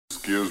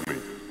Excuse me,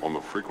 on the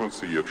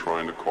frequency you're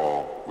trying to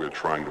call, we're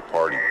trying to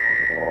party.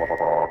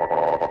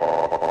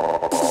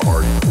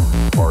 Party,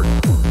 party,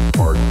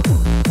 party,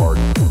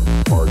 party,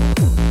 party,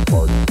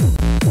 party,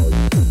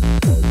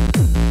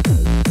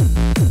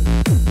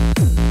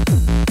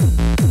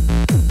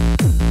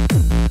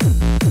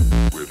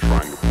 we're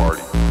trying to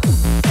party.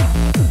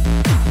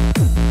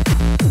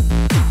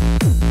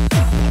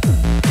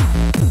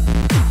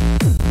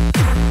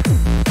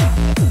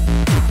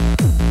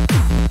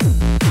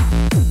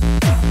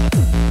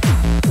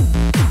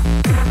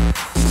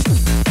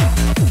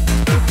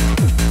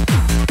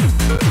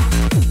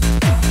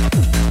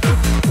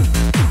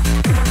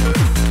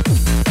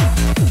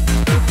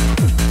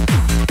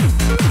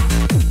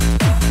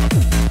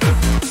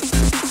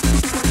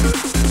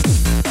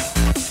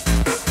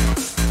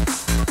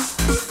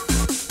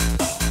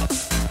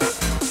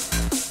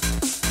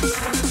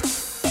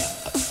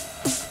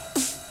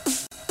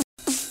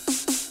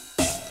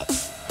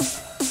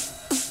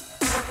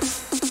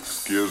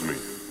 Excuse me,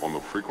 on the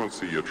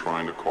frequency you're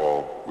trying to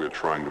call, we're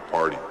trying to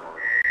party.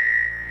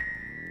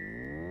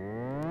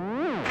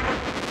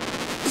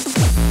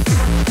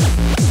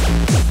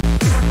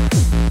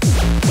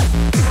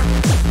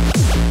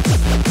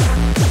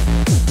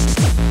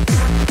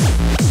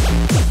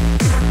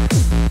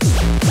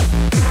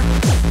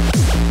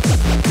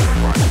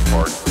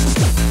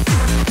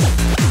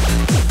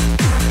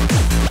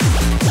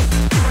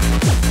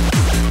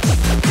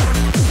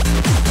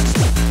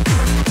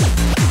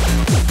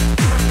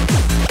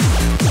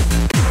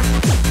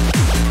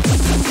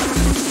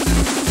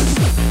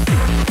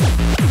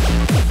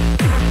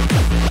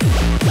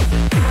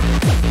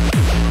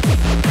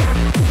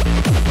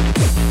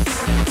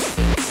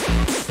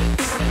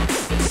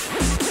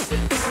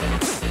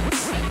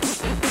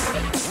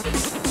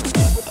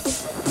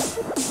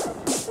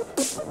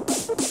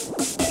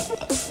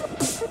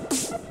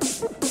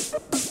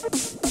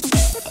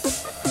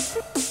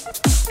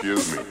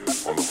 Excuse me,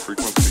 on the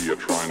frequency you're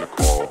trying to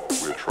call,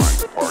 we're trying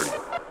to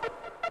party.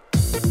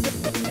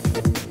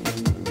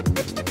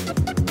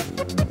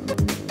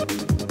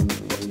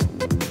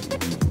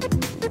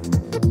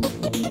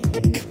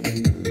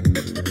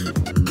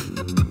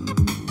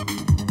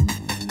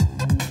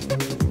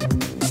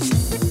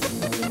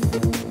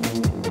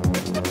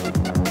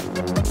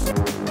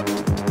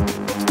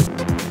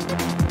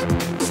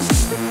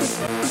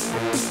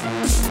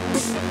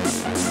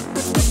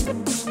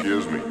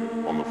 Excuse me,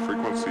 on the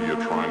frequency you're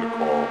trying to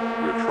call,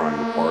 we're trying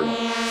to party.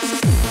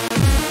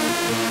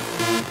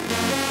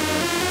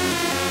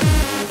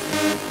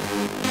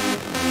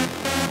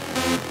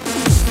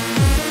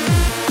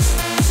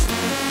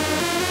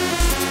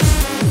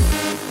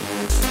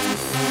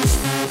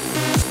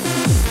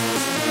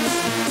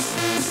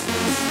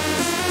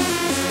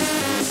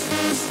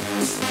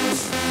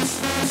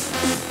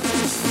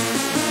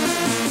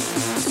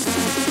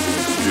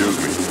 Excuse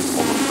me,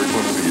 on the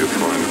frequency you're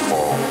trying to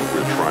call,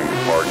 we're trying to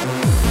party.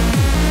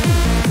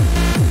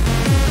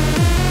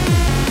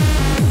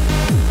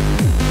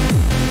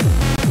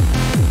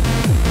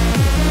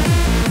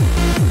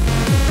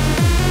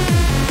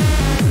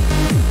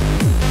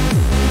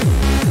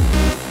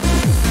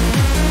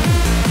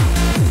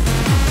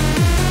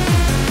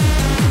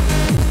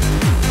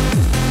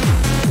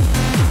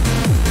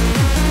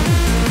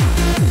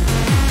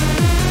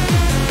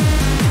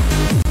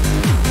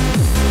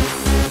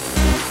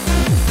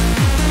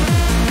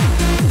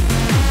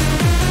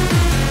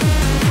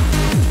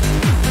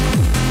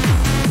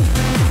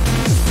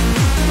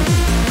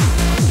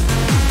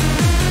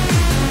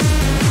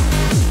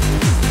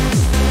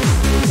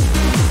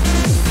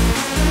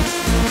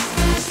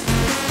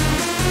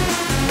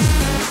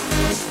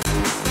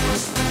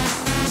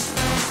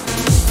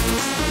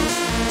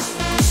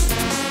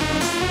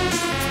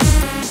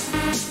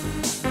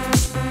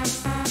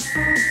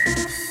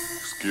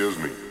 Excuse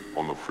me,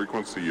 on the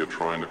frequency you're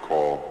trying to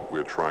call,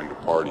 we're trying to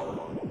party.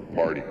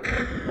 Party, party,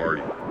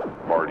 party,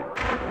 party,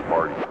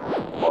 party,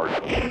 party,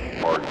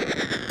 party,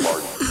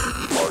 party.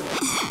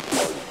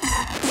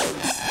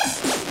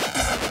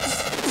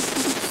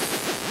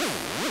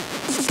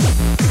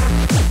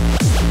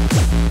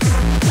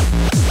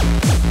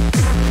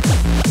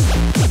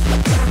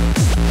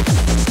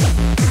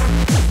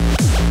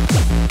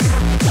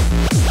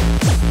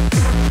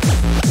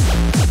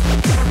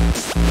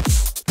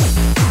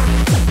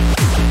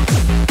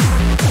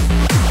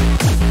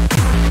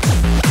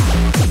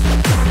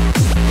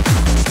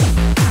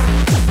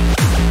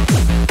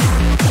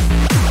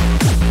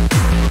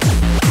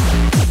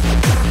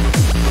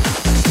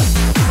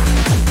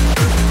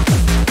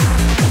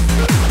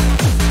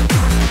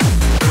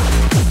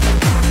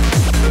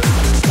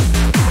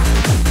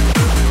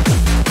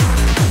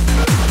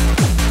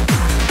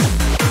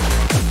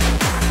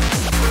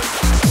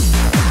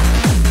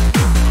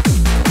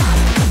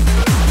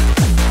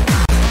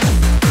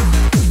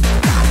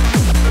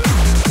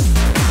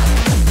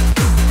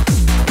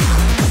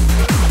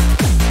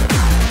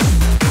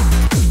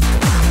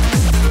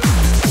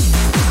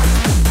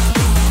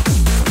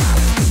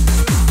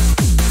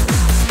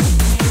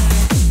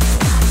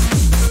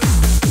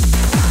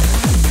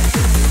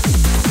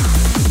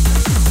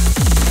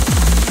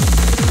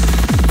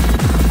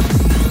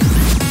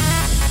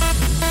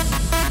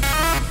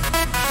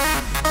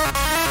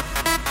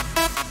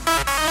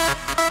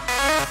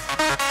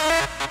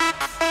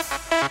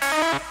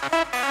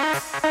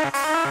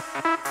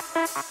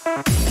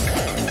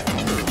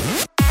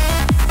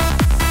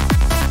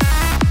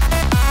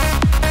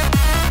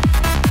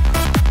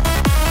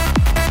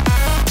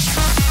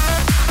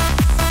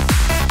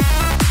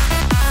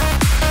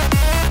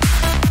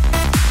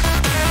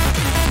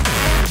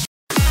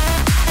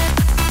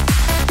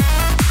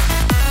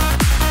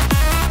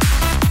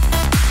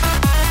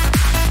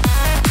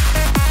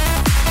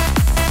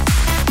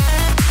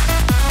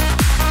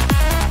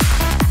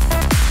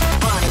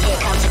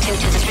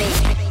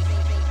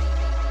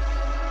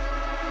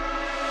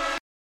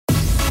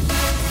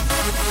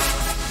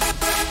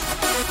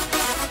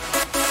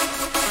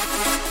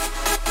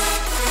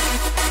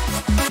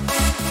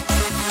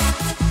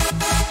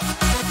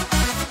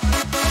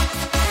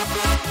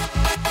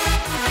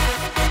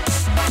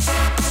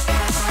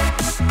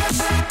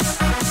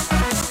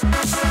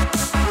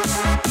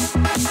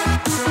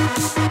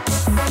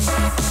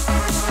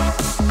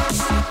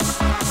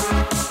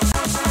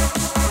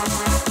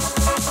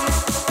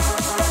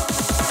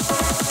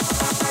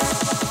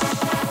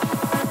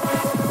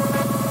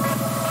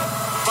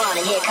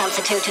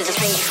 comes the 2 to the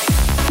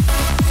 3.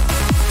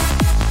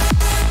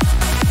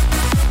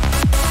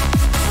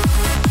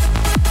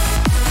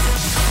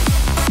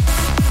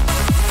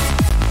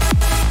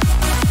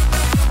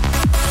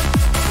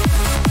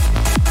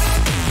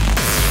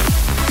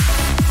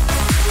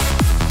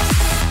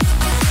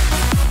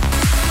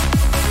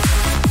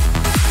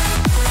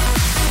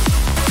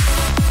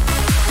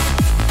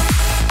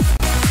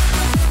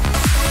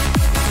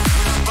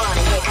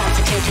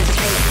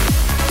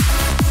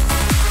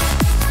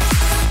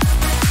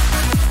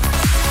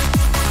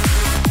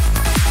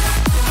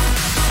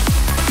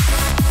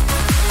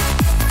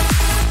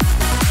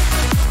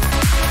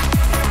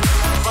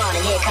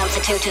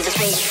 Two to the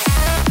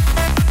 3.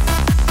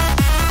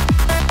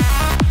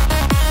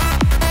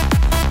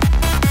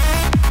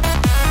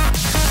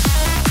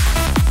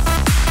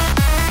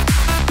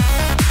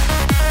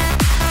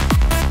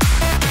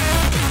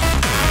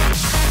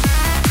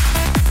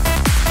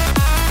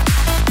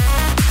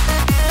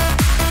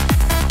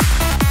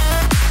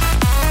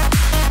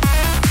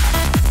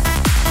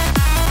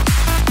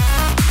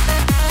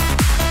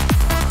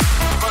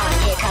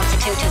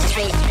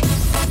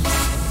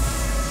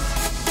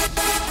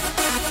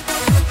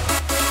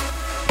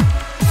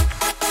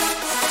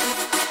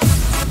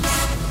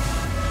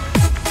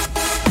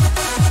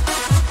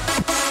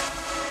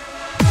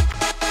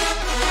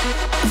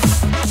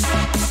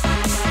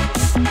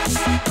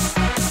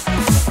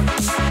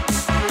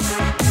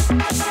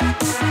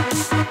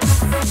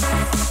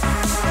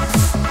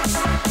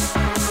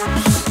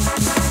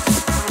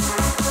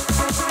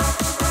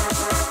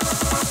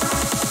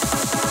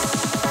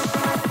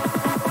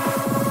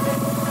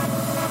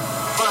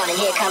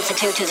 Here comes the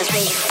 2 to the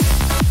 3.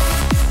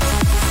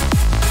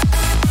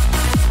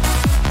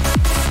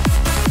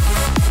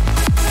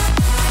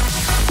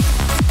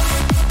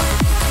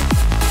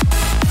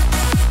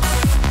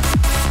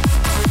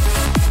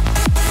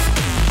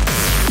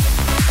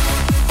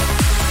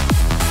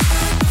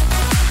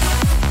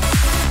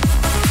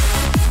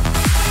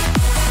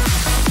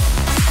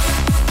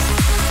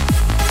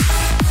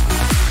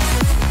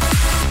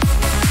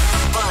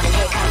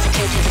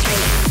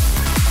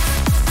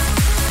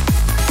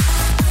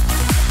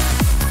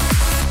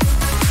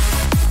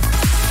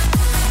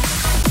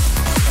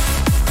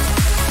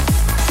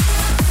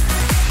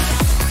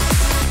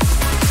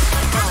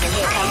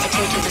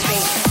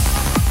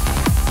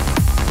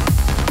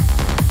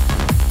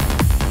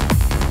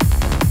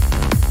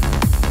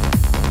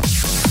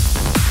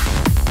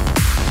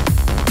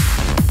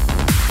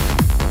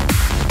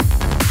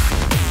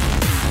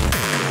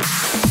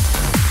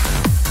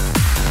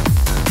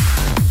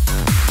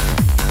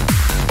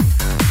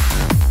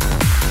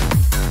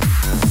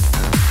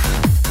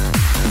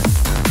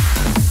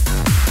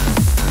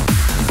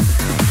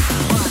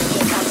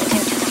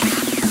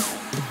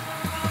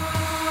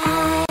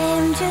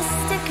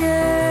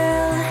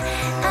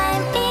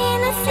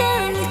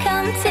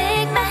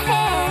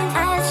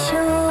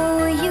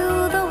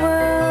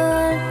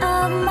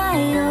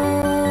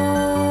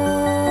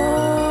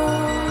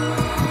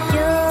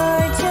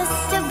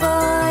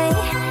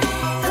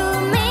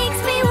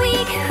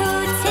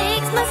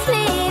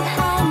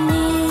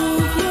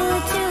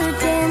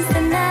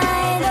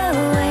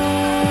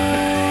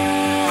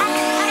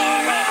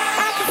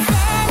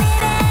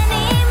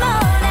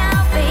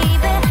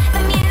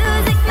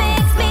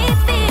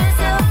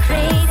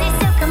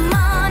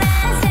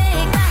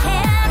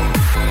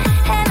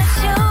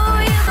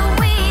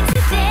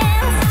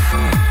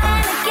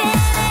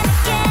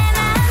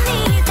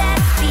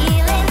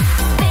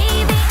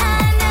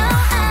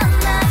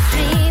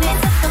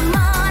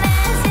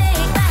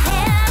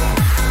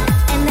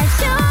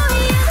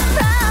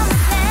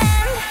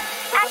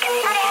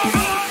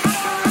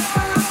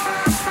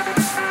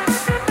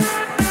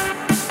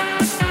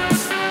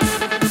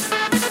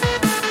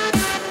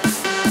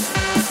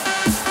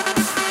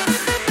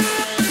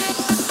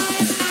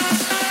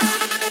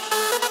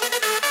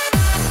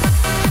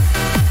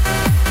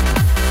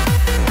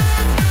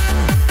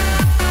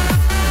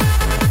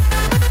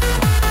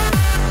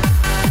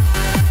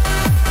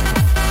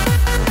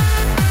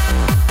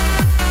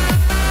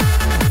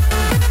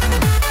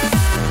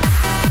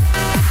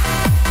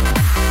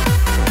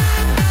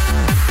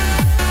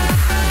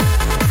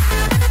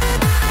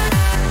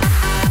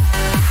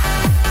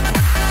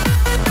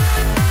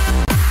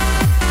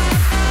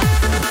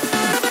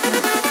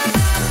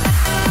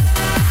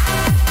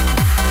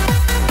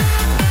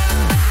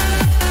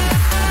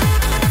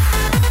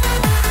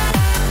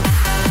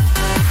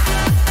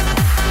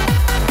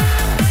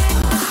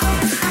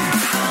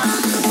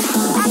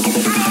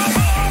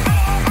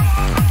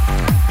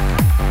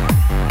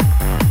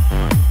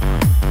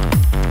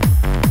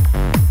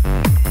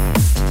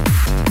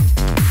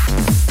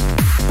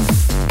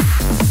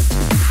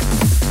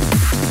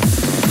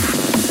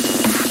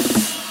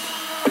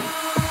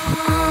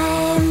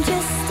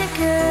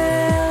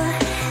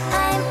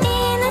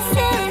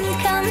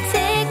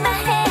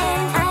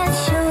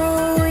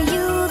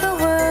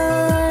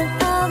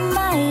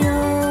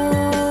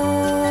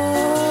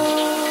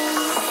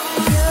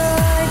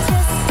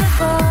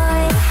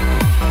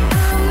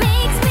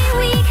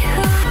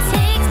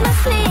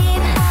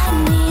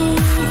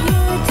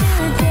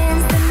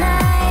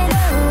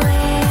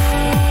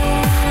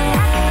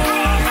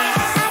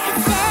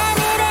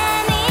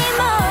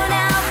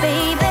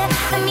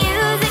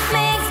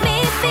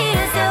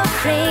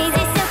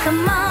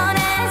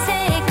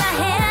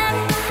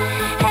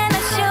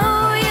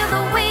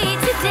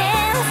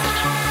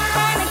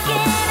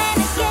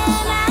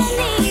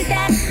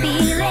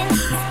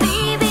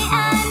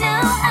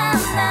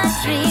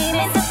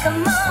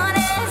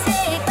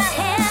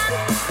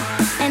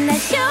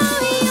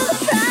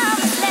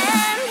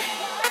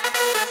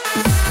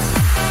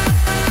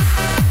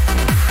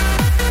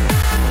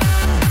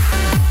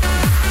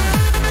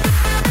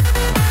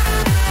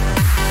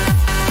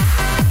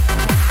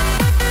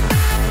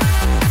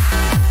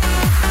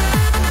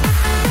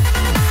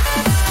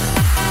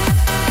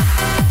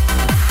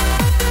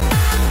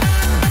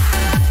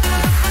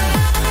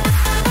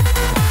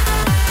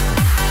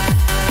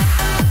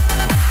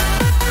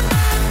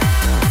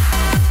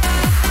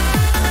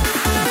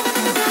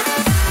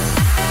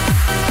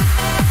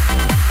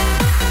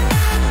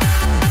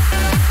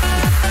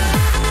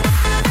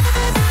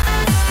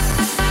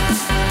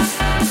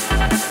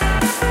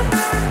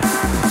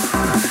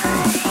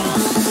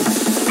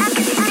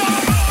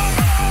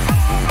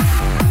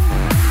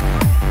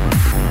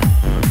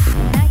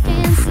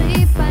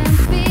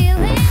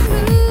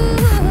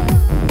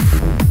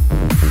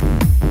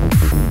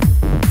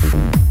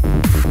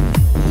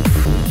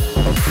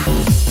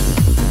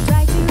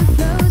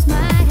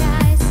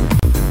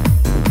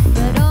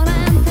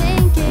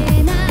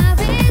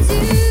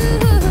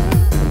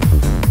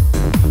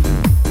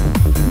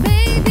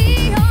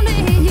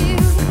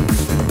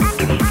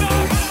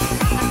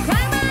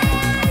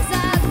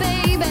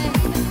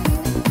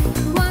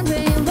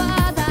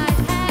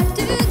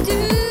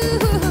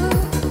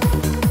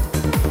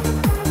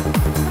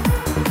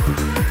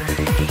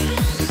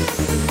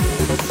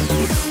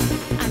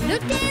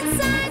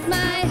 inside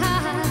my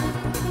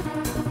heart.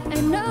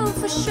 I know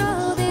for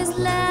sure this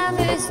love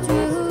is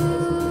true.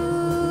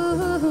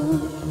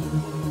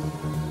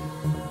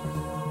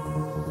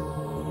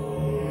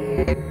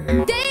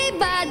 Day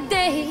by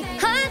day,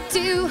 heart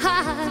to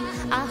heart,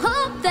 I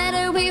hope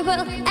that we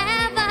will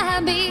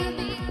ever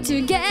be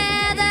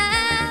together.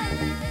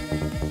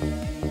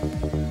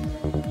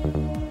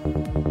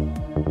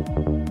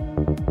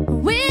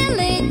 Will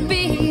it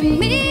be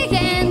me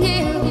and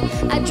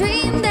you? I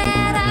dream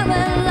that our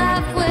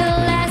love will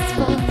last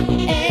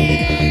forever.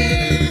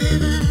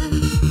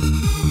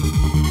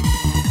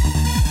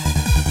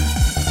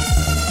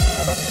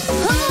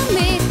 Hold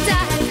me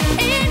tight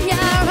in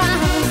your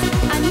arms.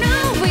 I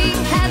know we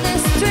have the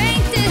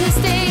strength to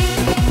stay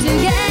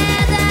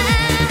together.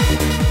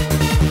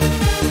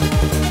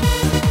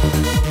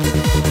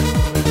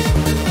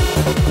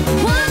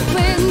 Walk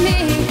with me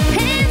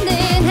hand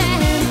in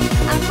hand.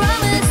 I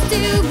promise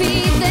to be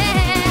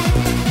there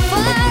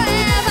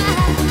forever,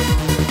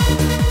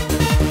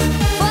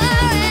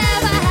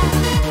 forever.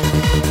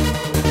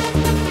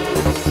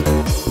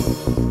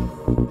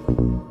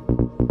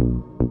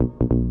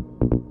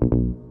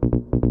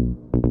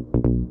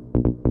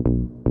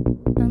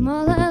 I'm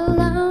all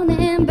alone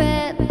in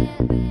bed,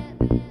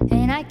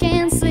 and I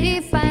can't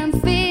sleep. I'm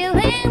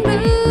feeling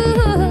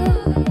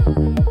blue.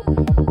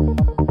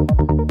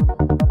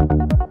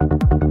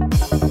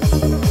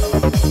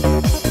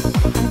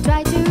 I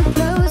try to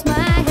close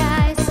my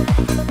eyes,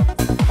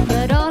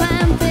 but all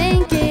I'm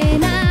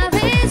thinking of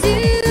is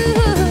you.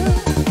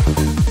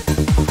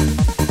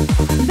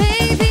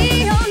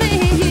 Baby, only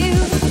you.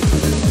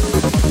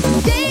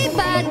 Day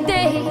by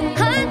day,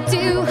 heart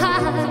to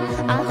heart,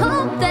 I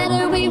hope that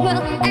we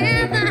will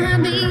ever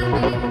be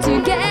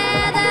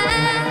together.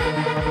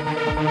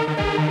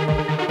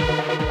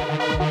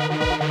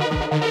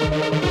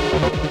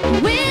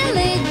 Will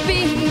it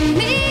be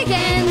me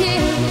and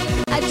you?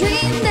 I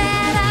dream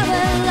that our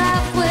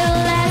love will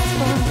last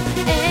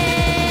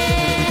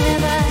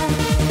forever.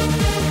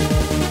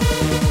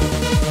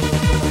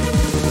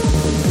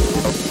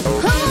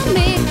 Hold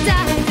me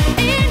tight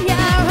in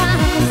your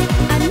arms.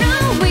 I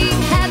know we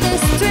have the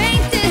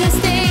strength to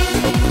stay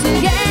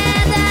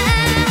together.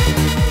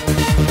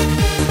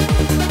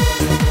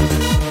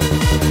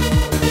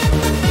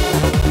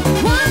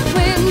 Walk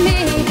with me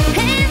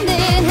hand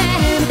in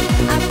hand.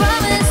 I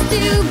promise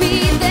to be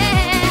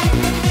there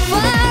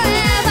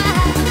forever,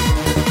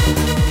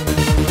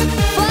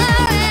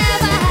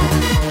 forever,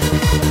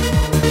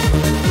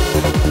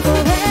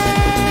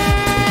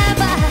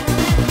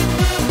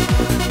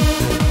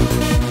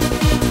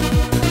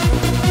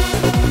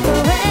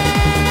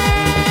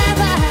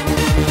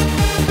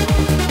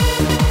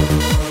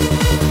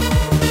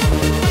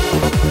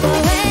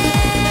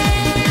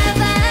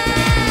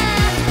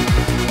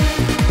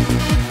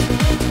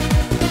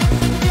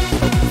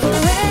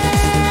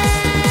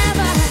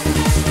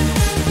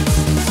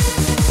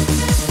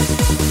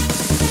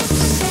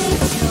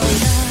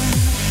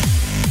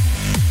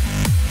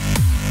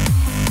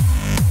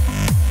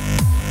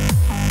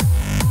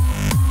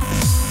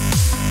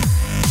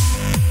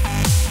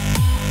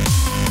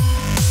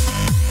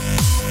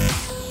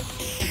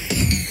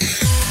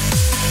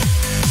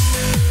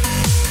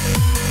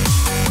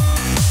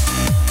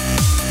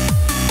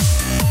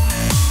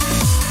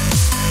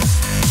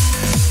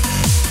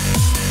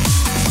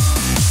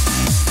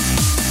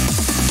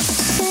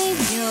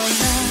 save your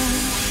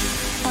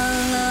love, our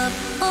love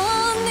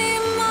on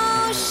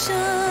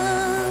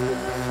emotion.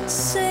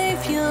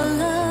 Save your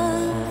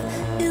love,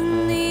 it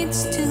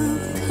needs to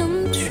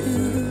come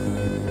true.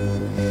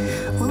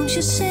 Won't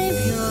you save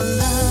your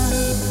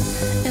love,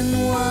 and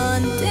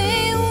one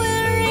day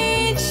we'll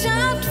reach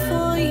out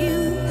for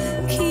you.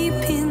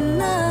 Keep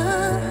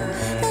enough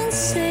and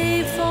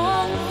save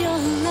all your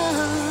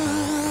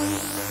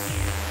love.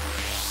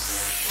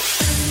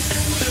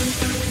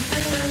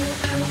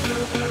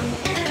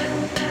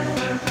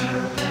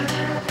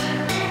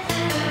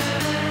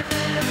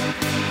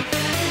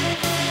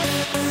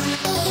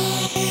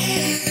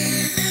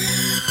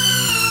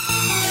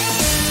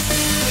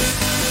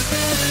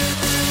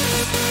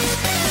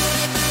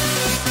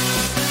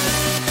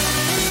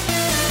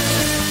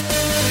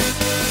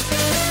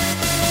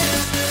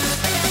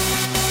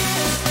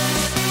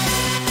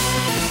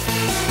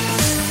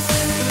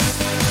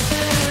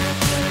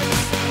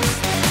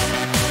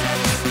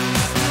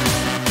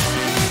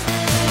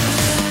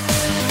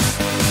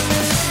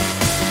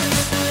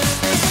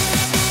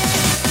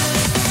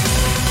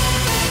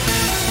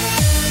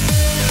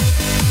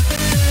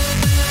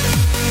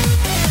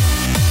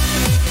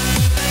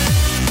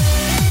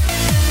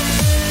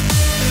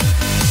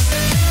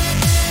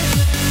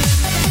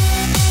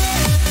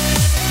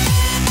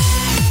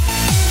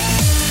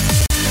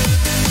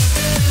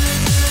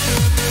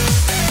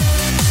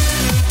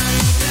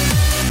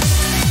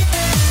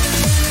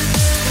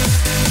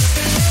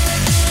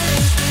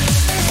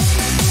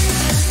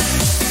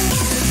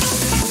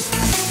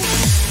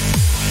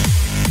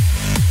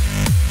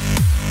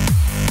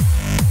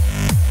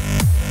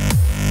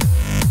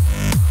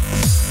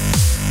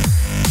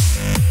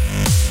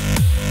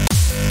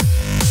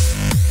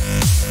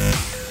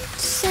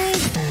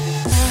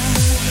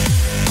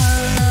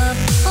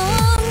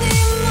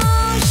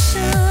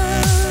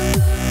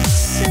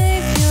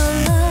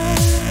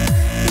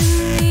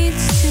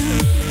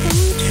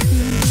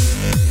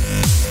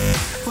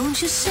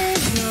 Won't you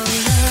save your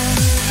love?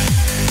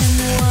 And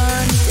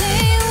one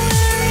day we'll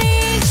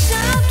reach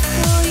out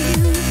for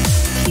you,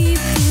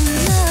 keep you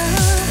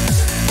love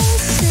and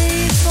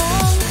save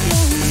all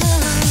your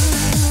love.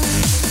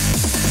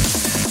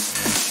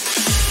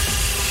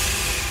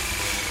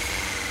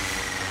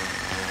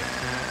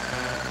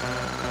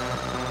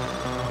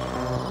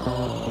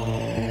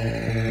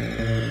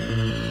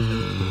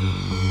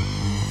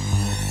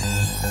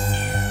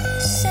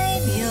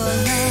 Save your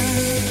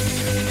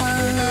love,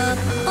 our love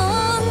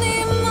on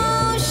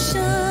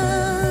emotion.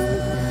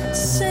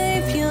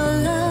 Save your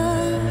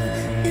love,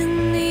 it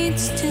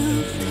needs to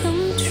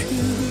come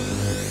true.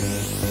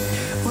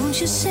 Won't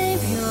you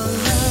save your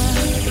love?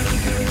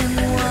 And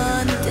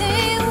one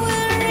day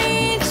we'll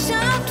reach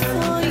out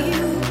for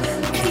you,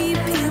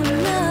 keep you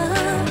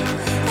love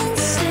and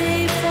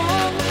save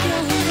all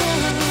your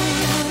love.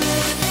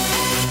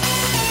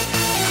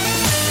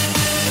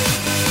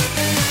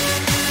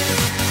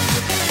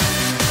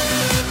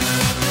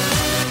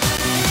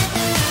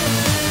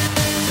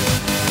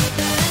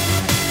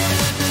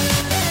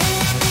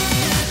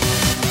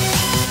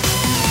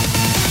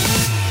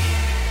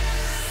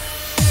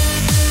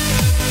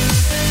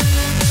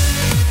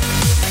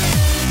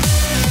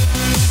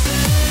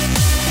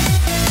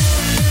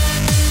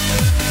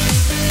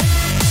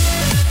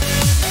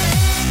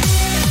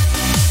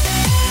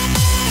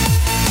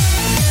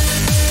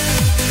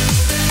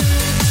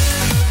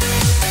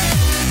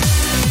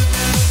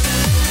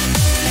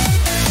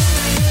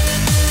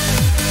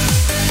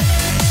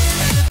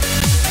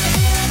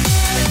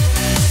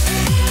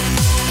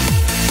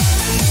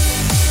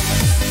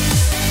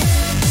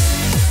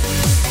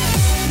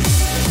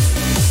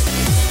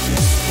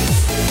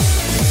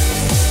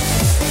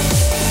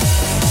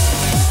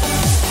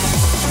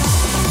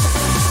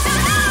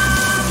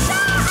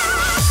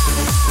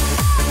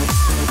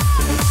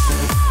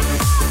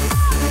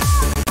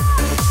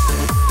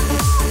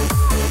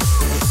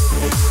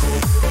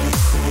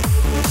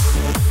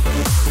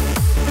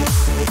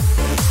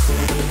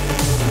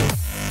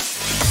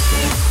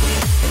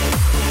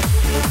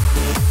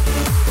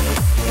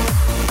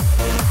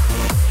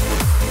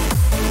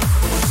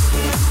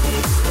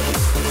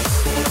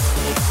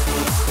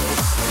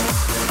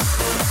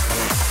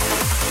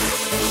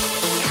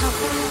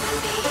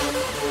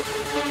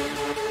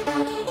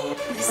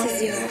 This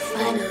is your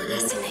final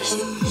destination.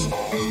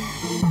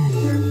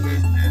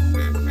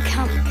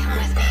 Come with me.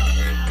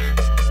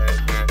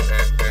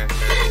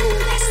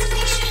 Final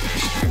destination.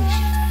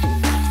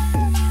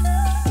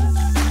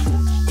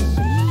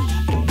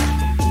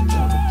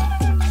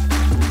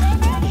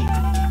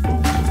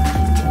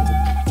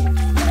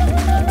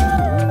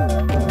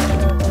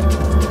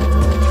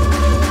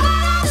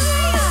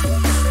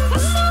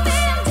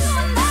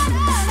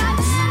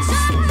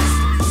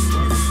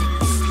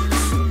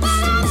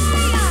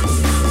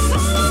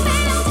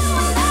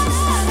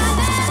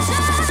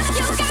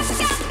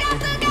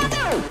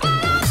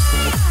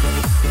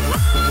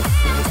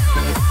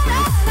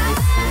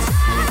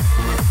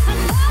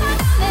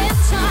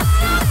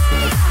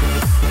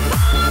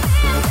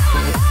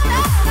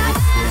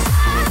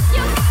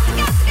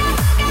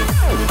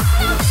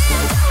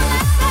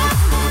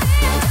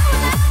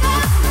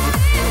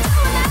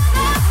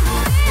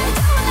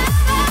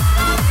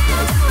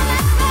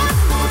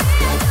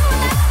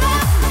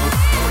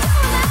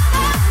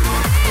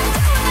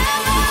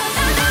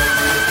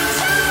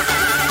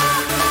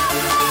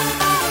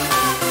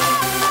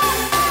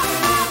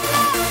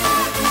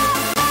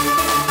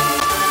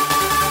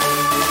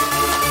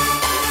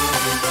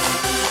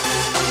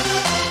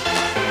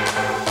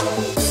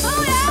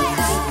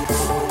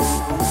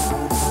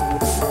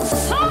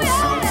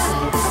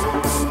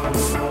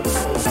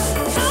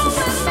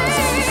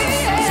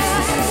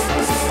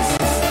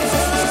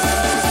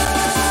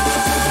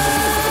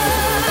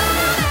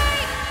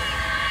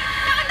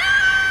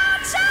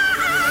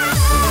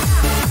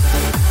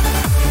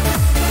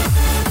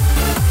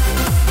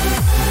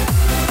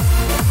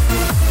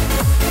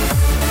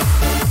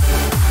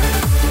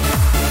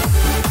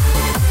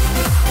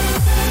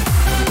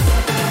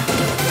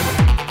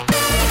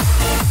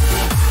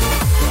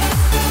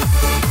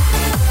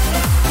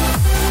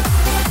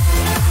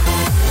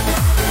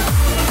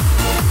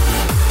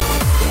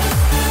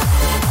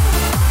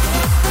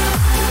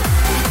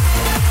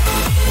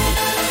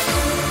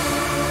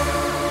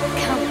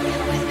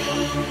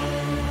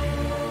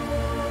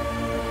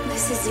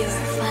 This is your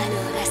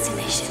final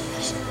destination.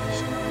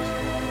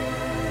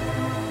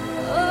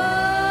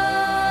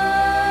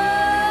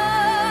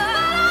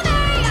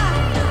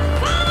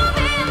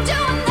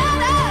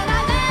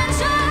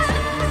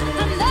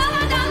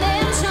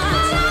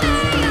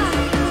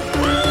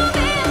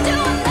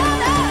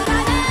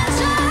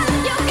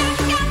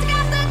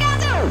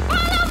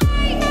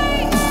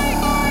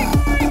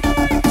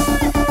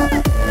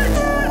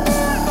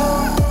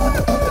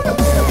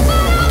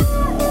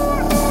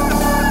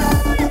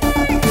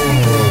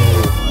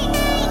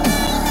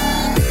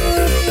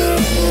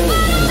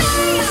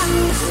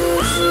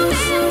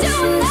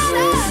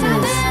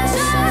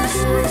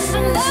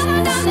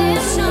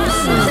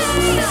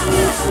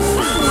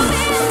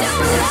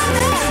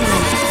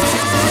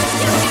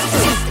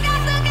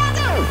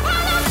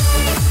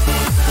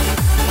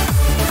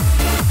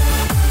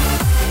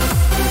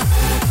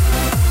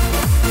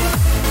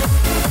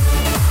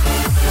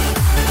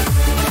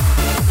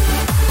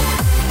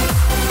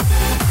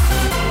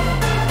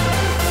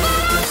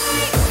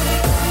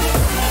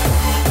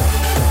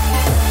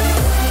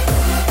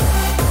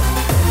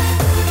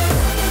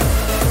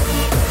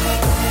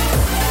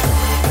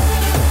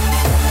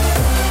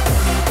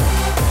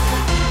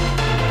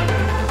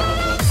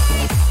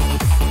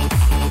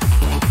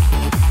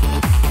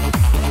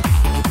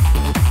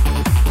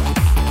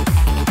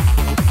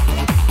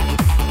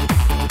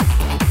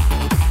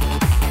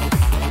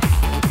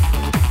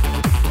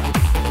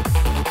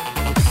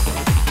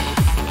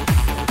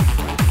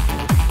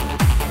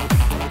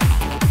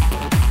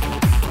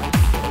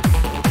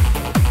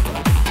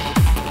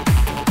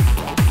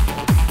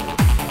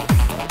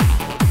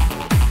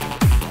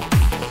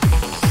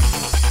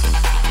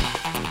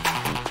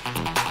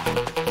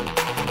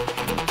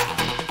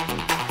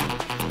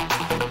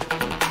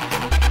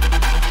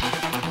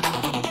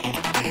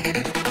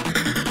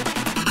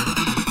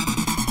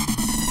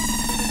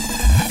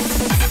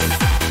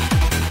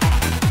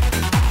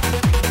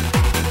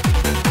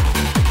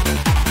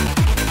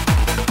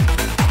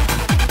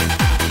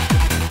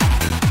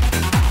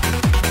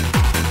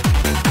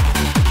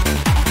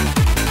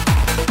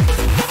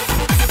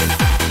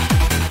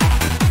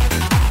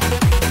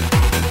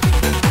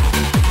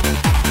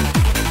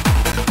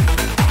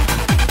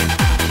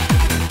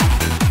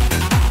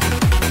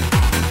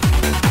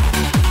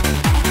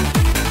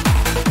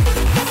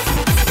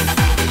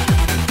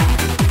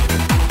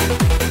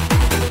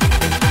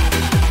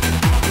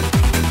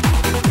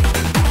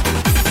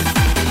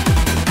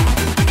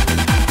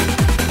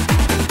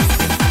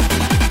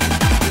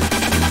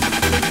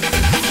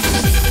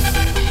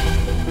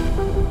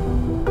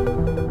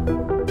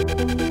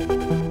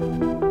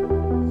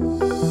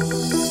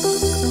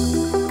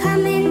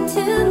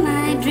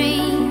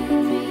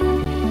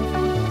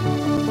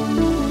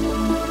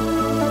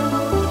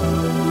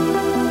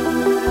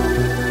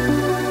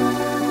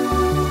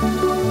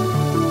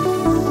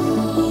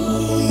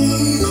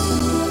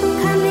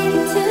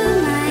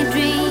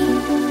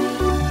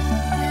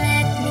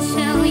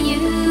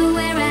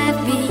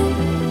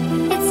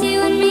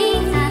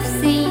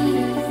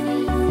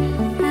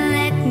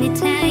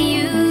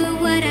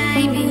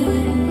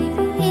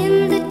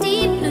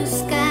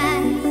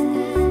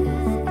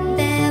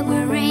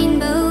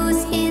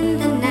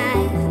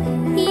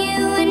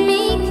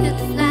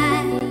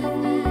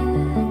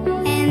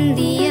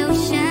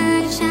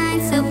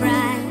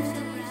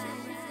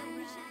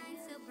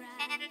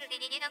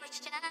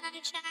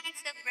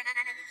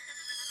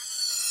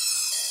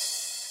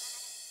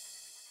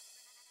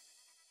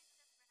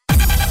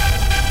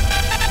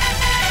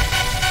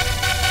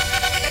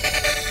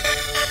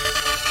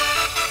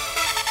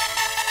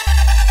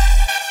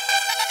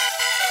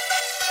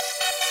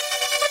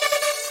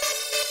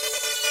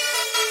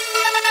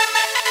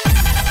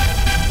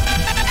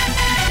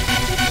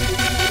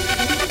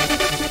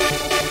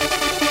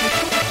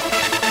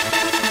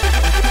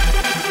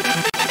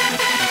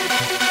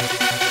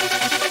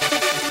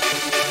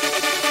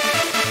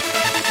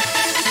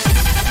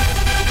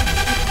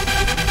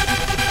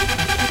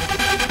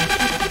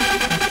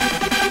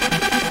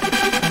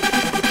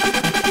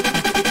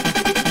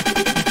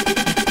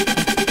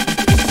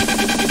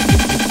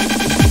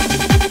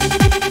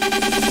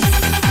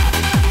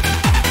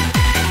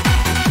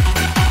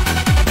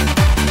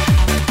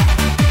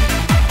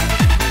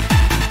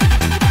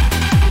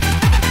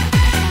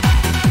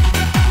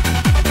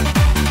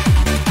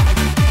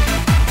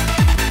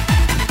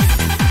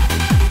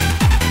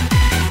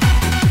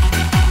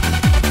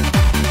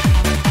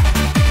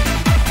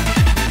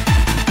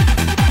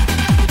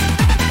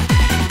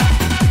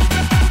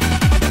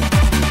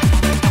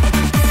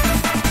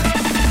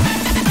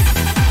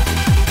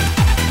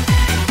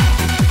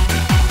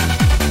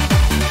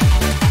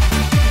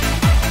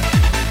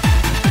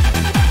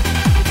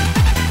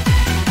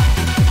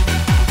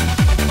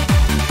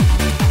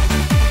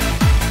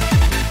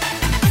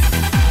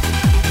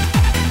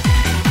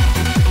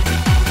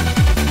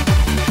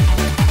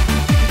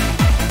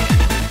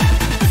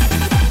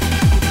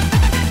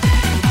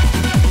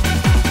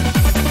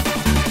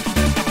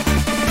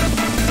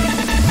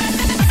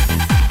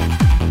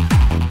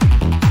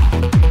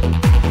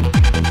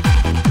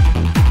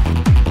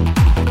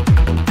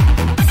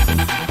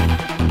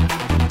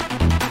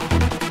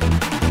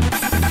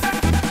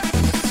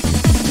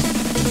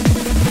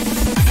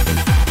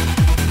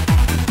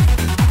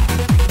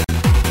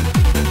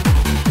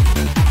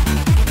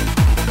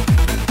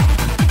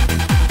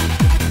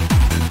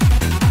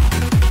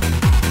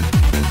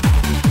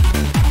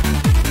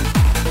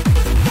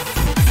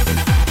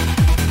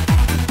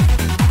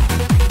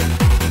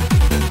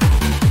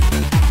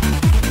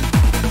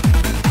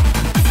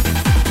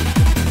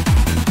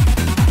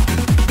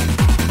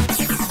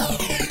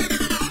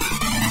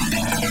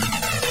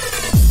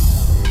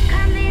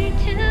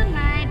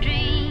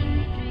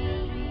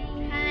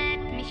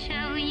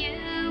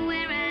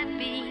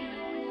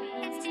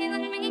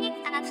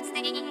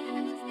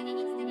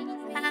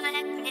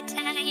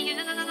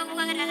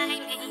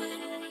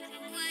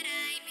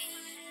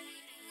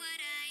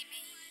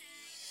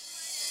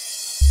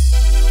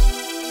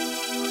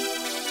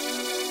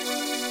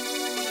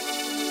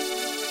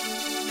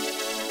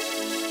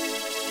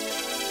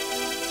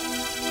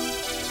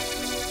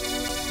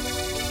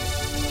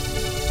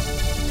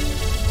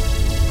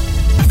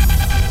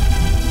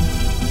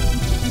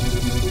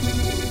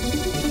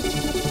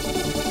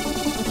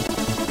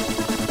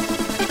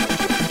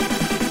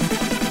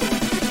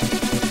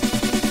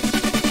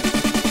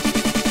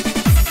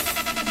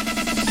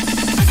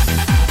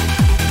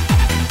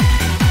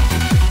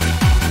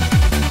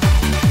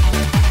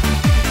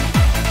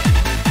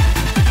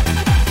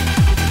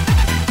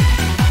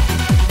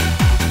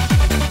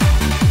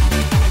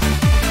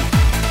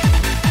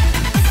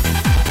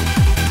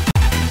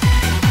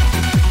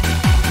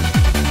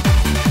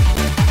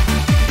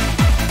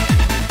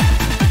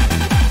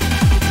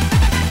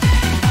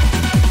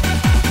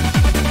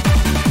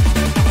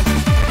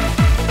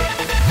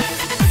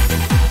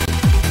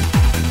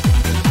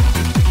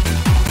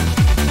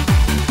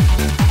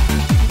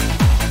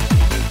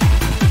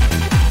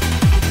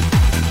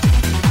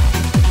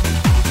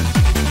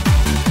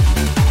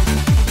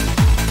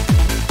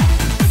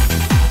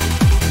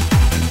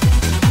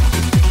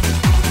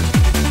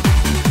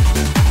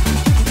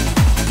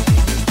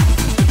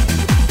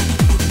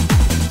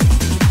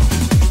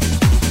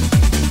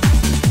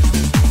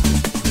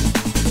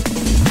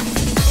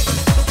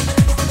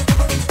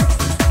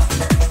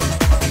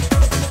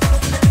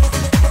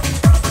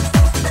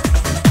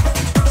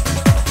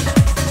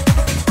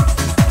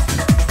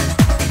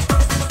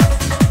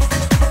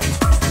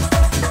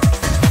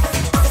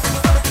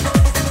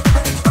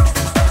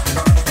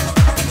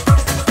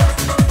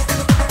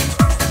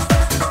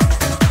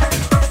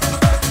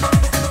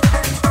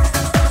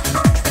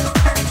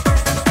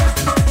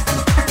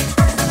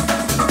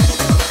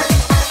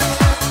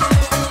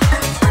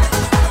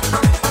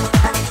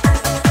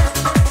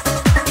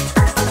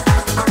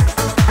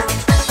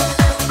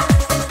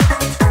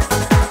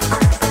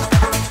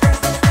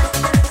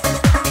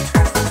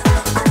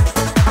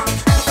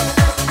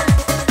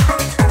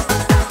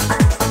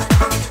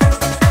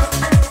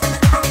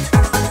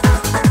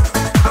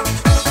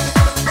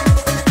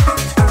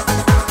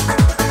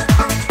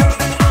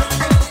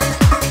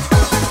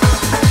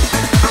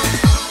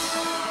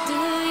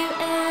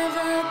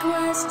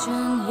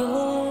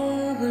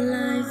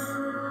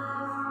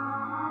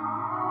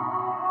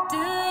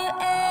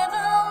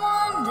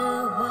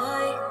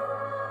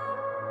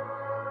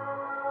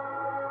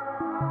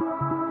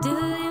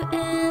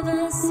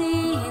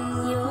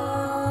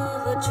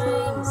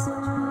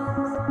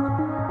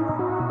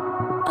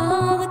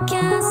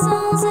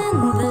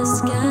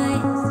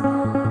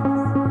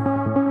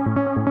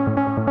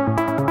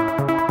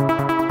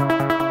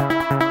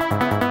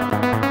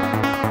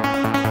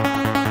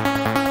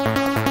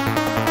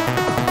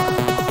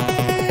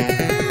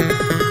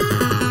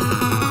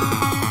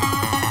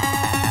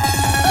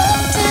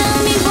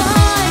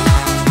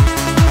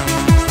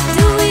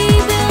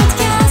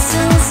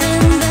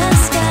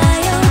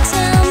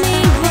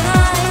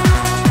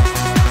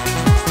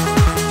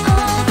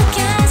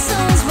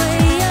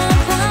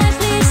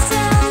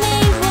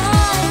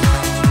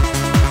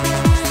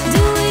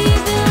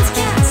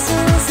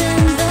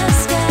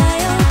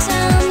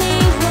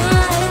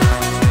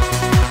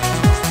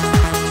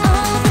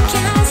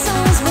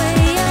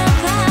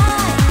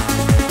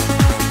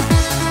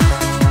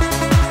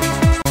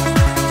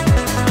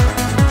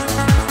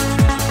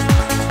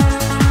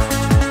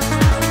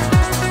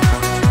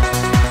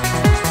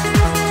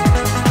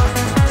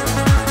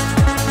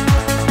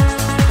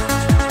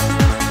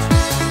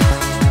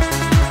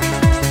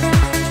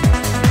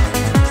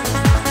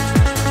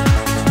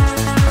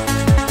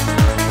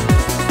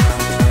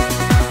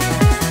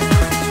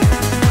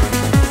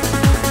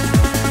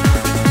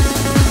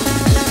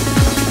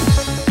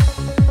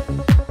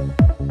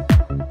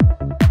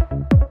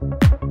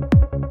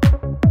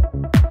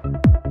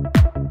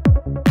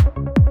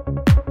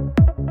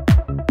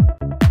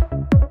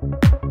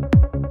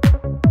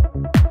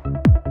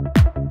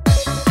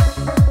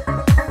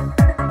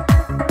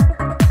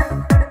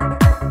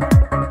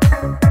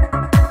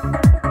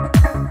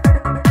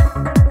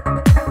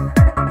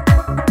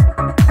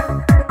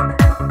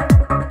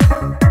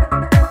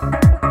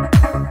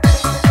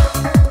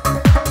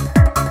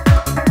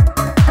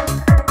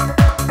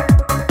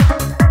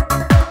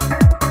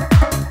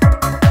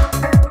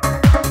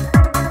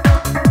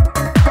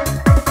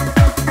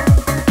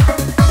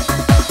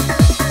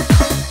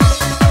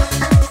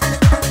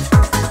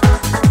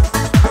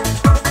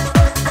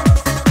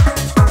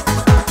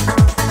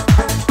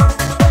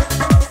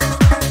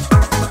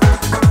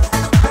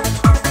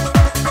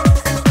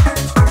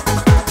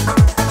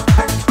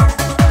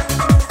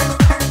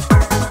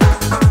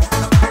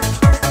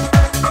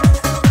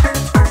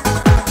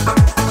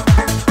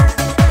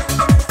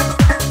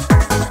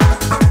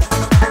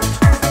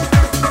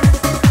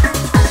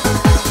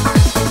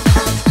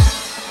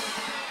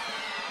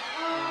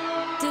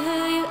 Do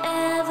you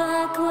ever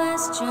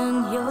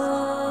question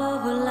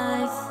your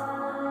life?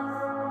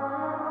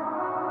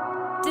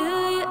 Do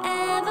you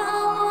ever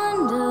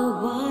wonder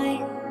why?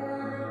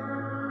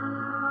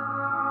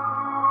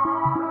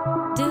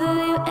 Do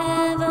you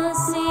ever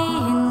see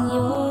in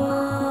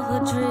your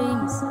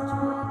dreams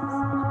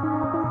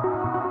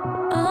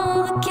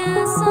all the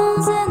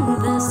castles in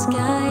the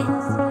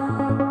sky?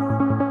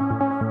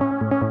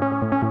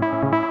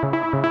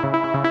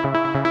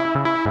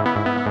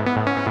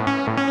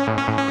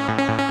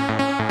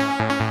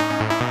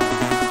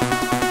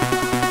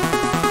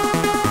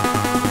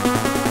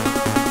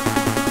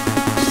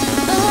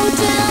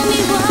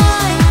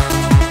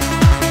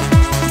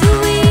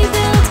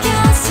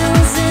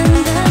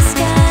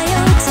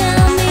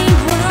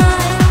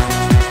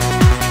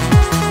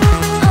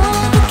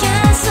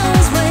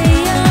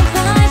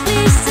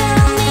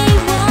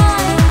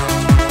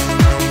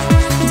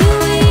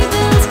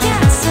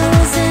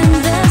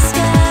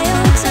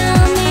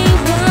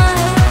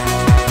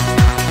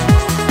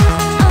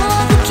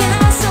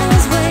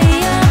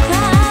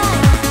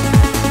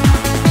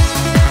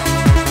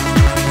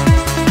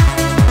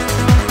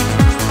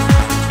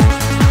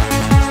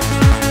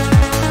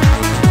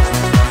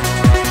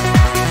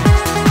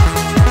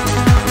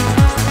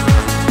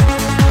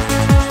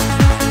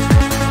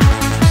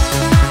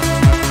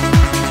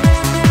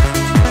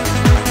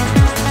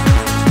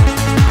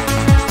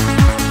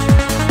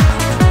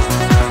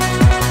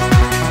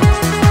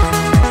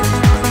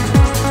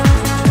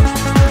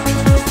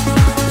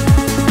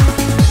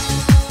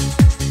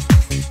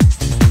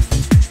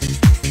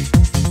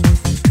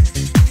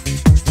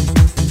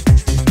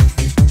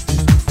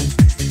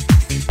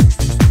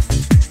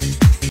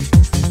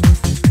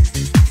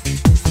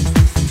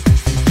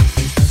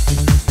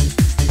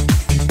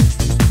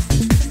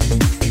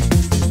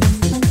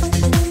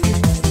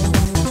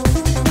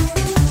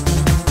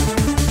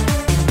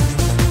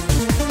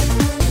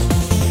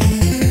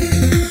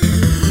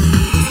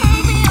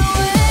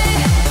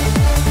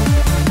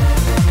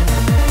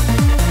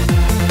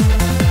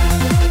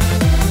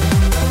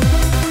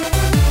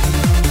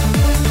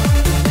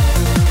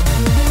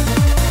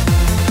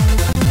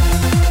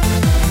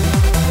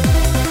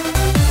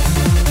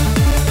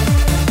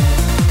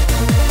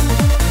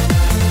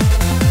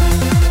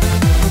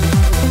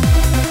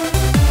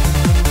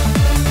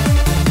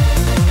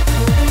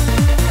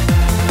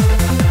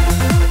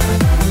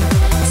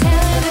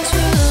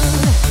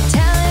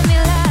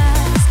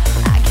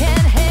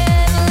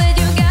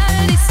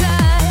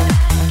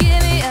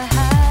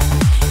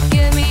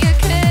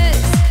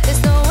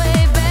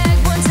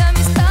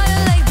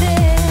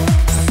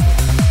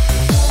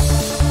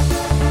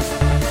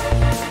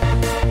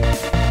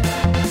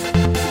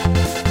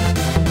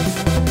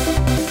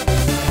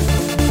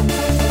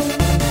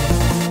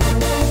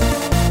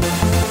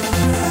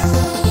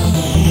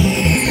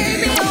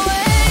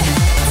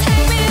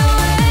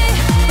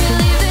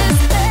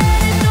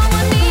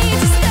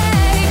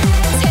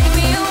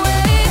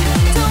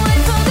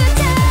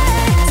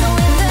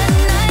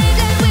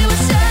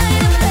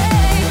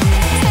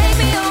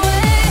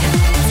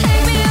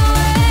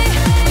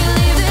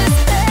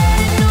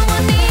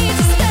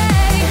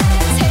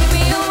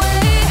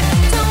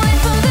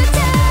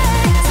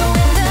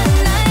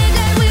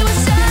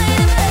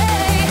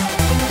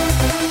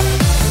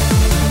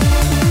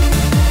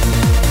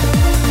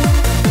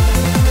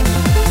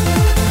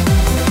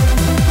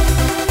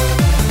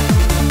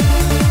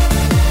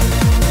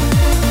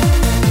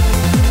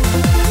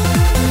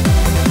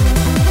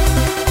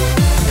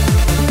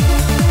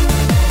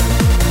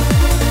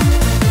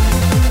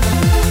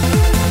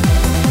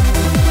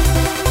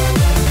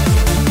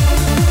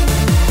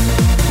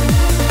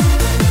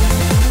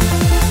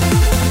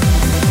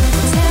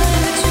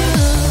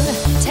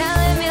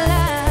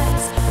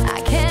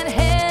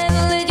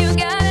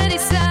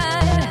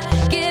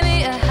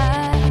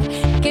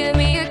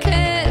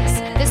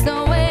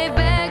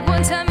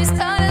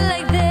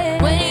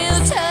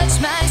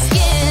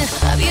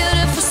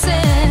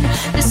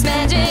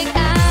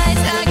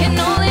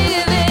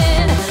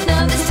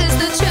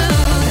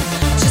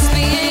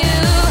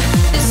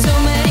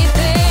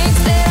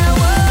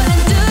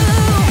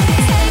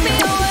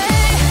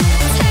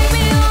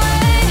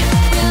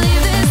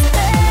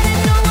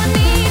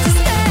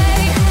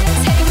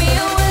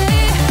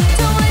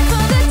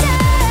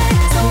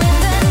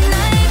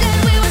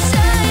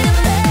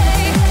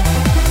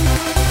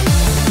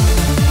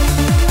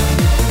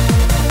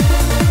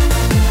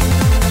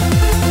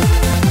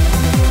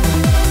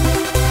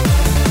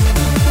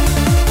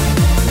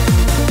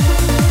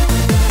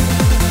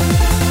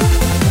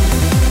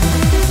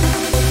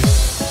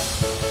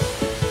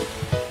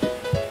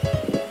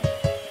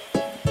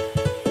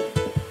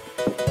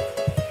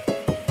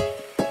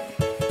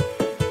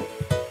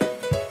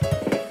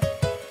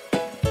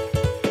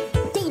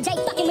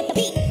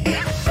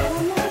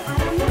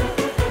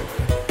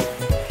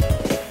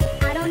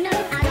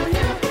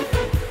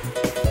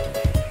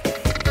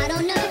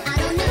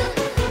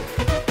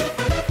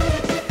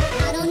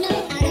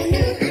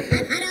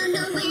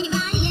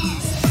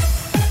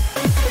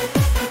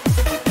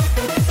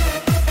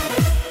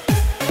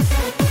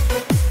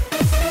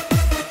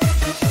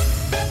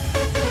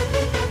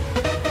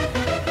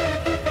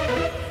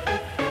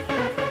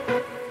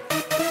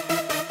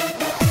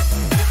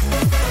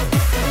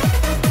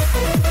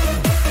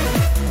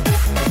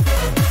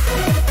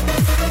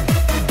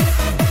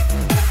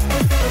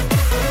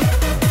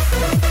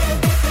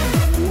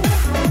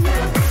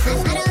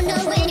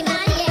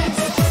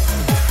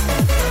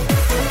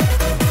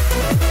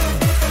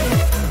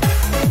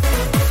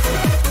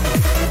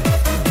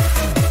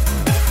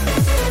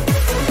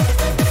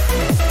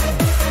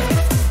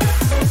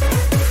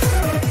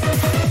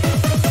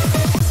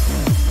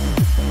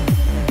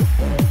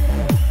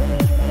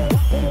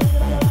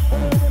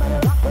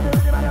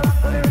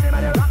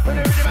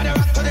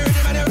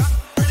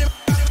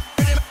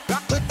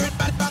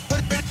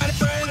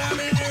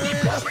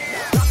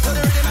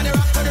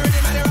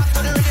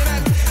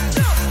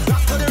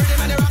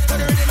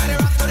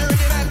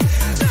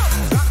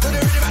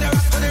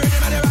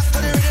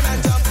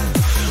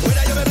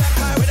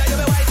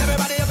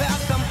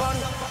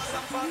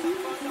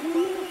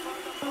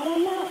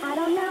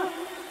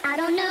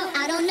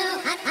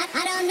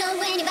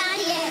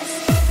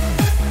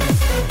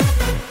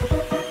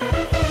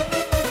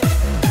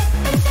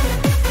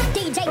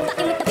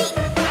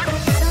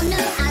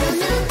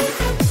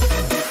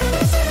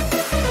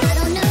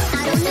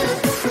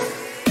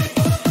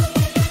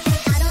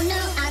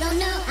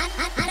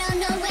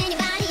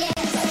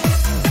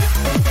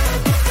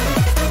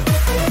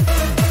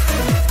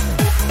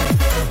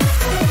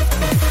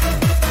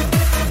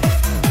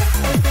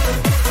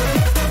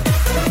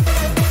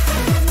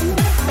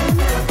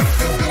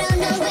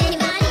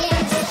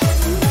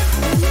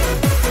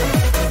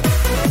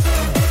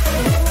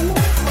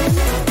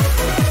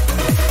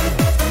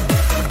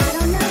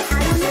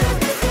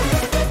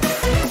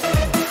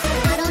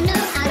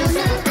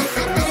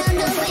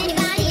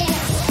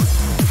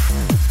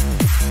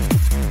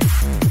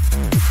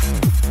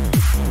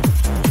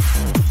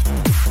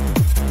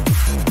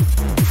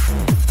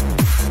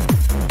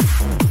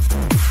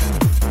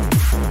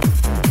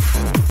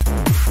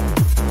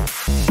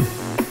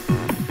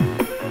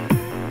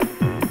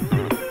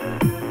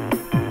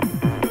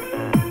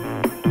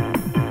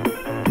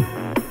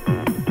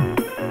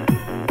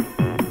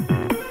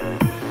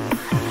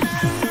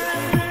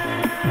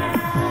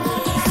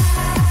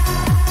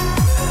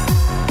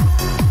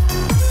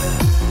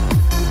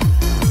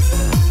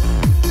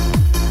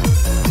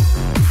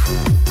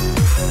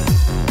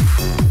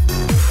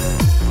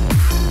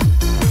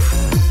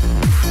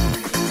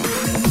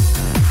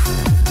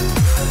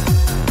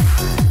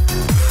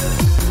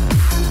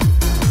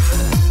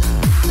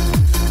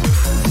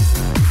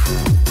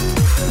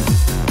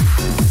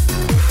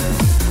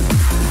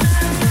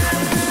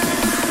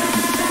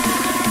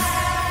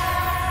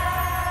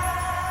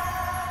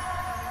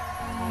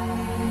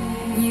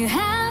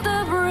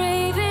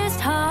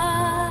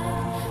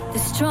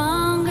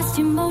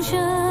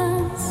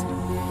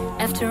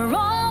 After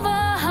all the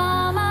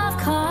harm I've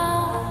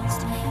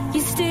caused,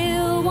 you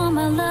still want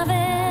my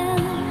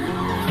loving.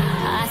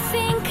 I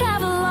think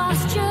I've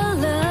lost your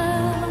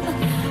love.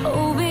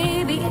 Oh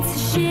baby, it's a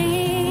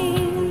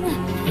shame.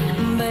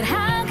 But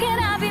how can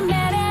I be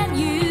mad at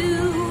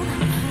you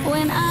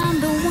when I'm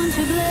the one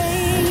to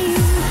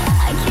blame?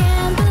 I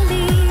can't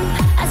believe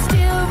I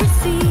still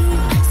receive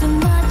so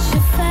much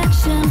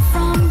affection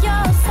from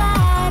your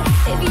side.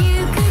 If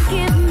you could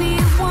give me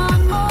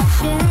one more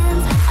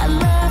chance, I'd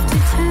love to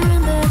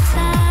turn the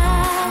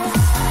tide.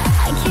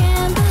 I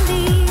can't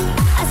believe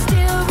I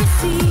still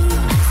receive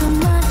so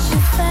much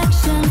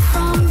affection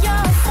from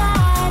your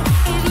side.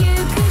 If you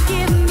could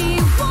give me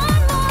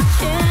one more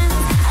chance,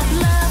 I'd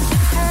love to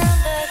turn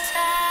the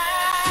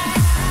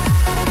tide.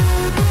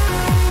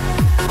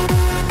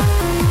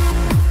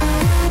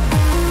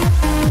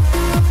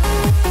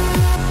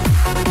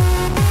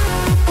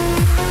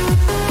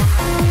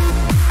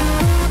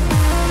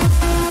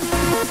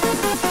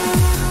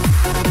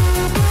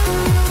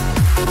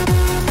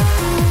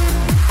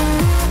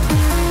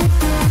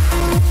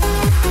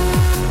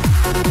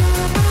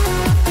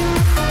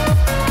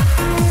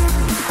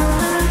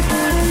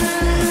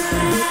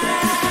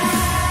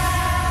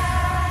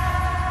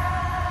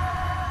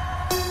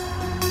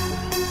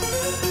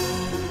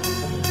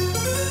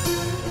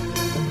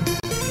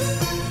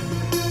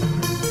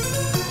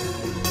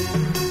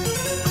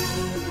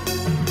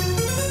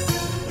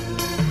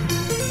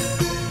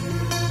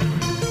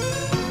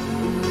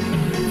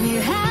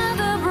 You have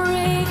the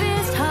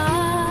bravest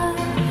heart,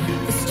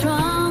 the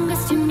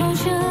strongest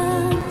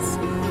emotions.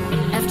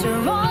 After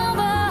all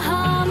the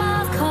harm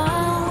I've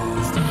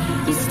caused,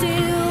 you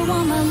still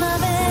want my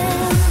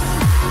loving.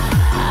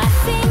 I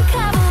think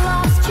I've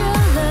lost your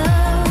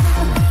love.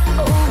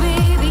 Oh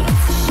baby,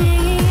 it's a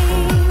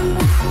shame.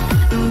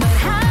 But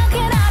how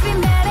can I be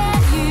mad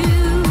at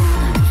you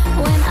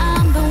when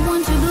I'm the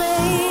one to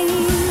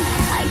blame?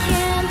 I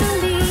can't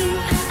believe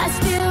I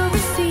still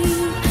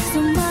receive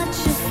so much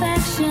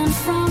affection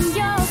from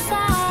your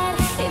side.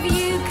 If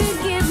you could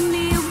give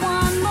me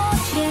one more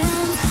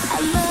chance,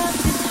 I'd love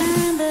to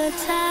turn the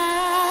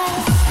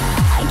tide.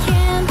 I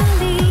can't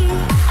believe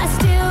I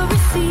still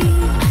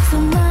receive so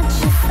much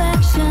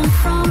affection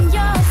from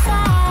your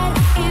side.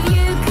 If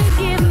you could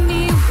give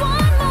me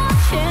one more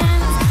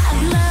chance,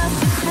 I'd love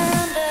to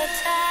turn the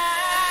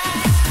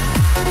tide.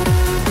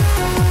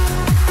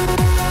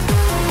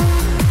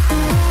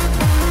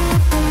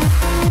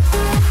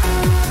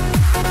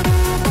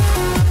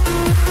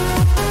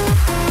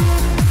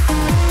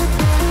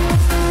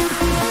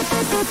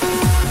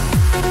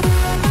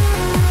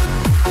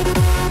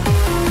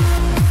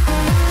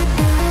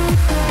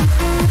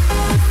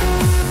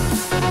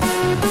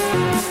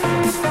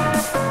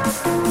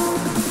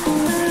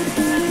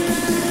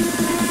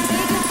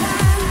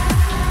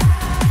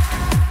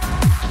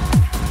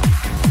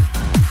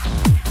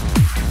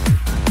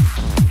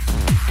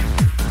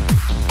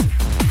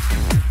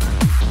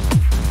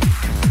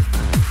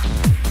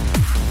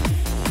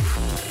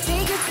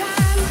 Take your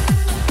time.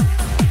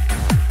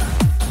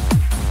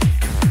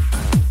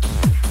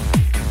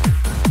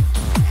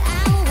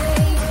 I'll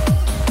wait.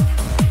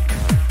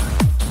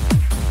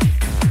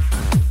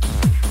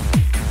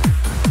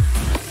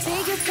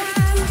 Take your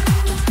time.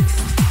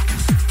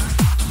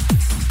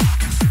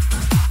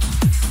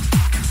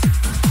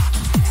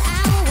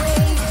 I'll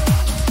wait.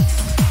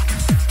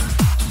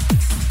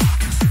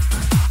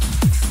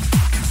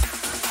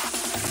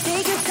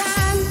 Take your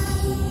time.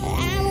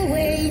 I'll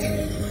wait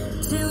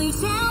till you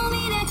tell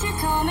me that you're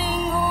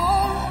coming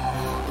home.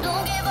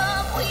 Don't give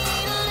up, we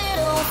need a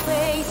little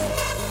faith.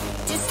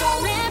 Just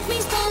don't let me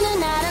spend the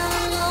night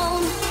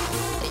alone.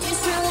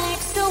 Just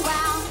relax a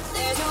while,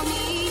 there's no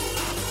need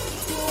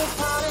to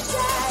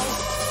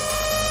apologize.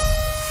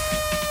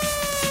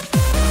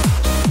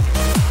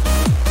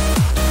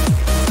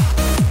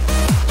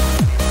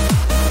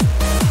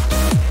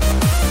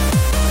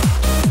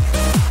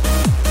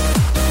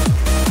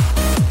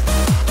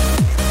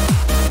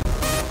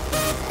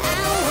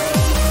 I'll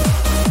wait.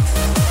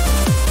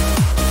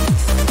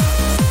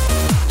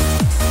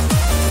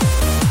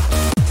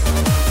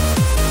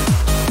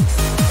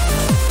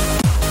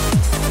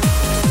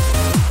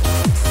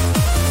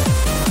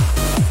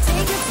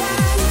 Take your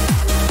time.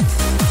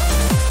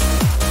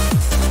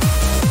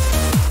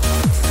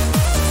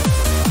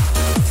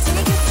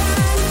 Take your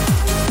time.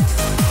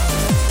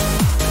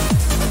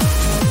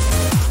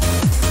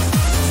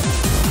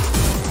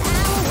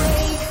 I'll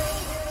wait.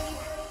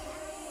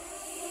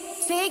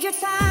 Take your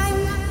time.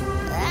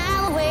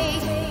 I'll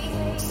wait.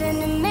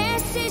 Send a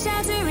message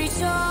out to reach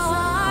your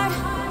heart.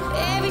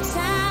 Every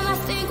time I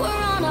think we're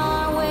on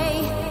our way,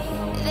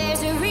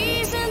 there's a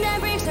reason that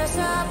breaks us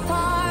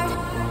apart.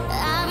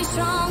 I'll be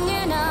strong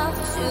enough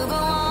to go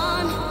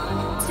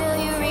on till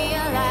you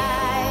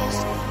realize.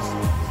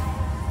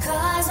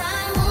 'Cause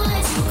I won't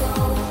let you go.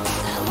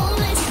 I won't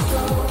let you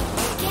go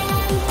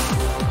again.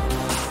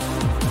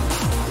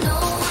 No,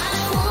 I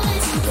won't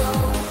let you go.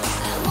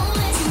 I won't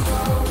let you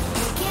go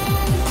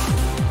again.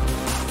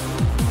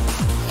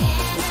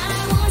 And I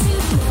want you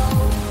to know,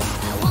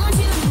 I want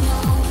you to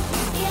know.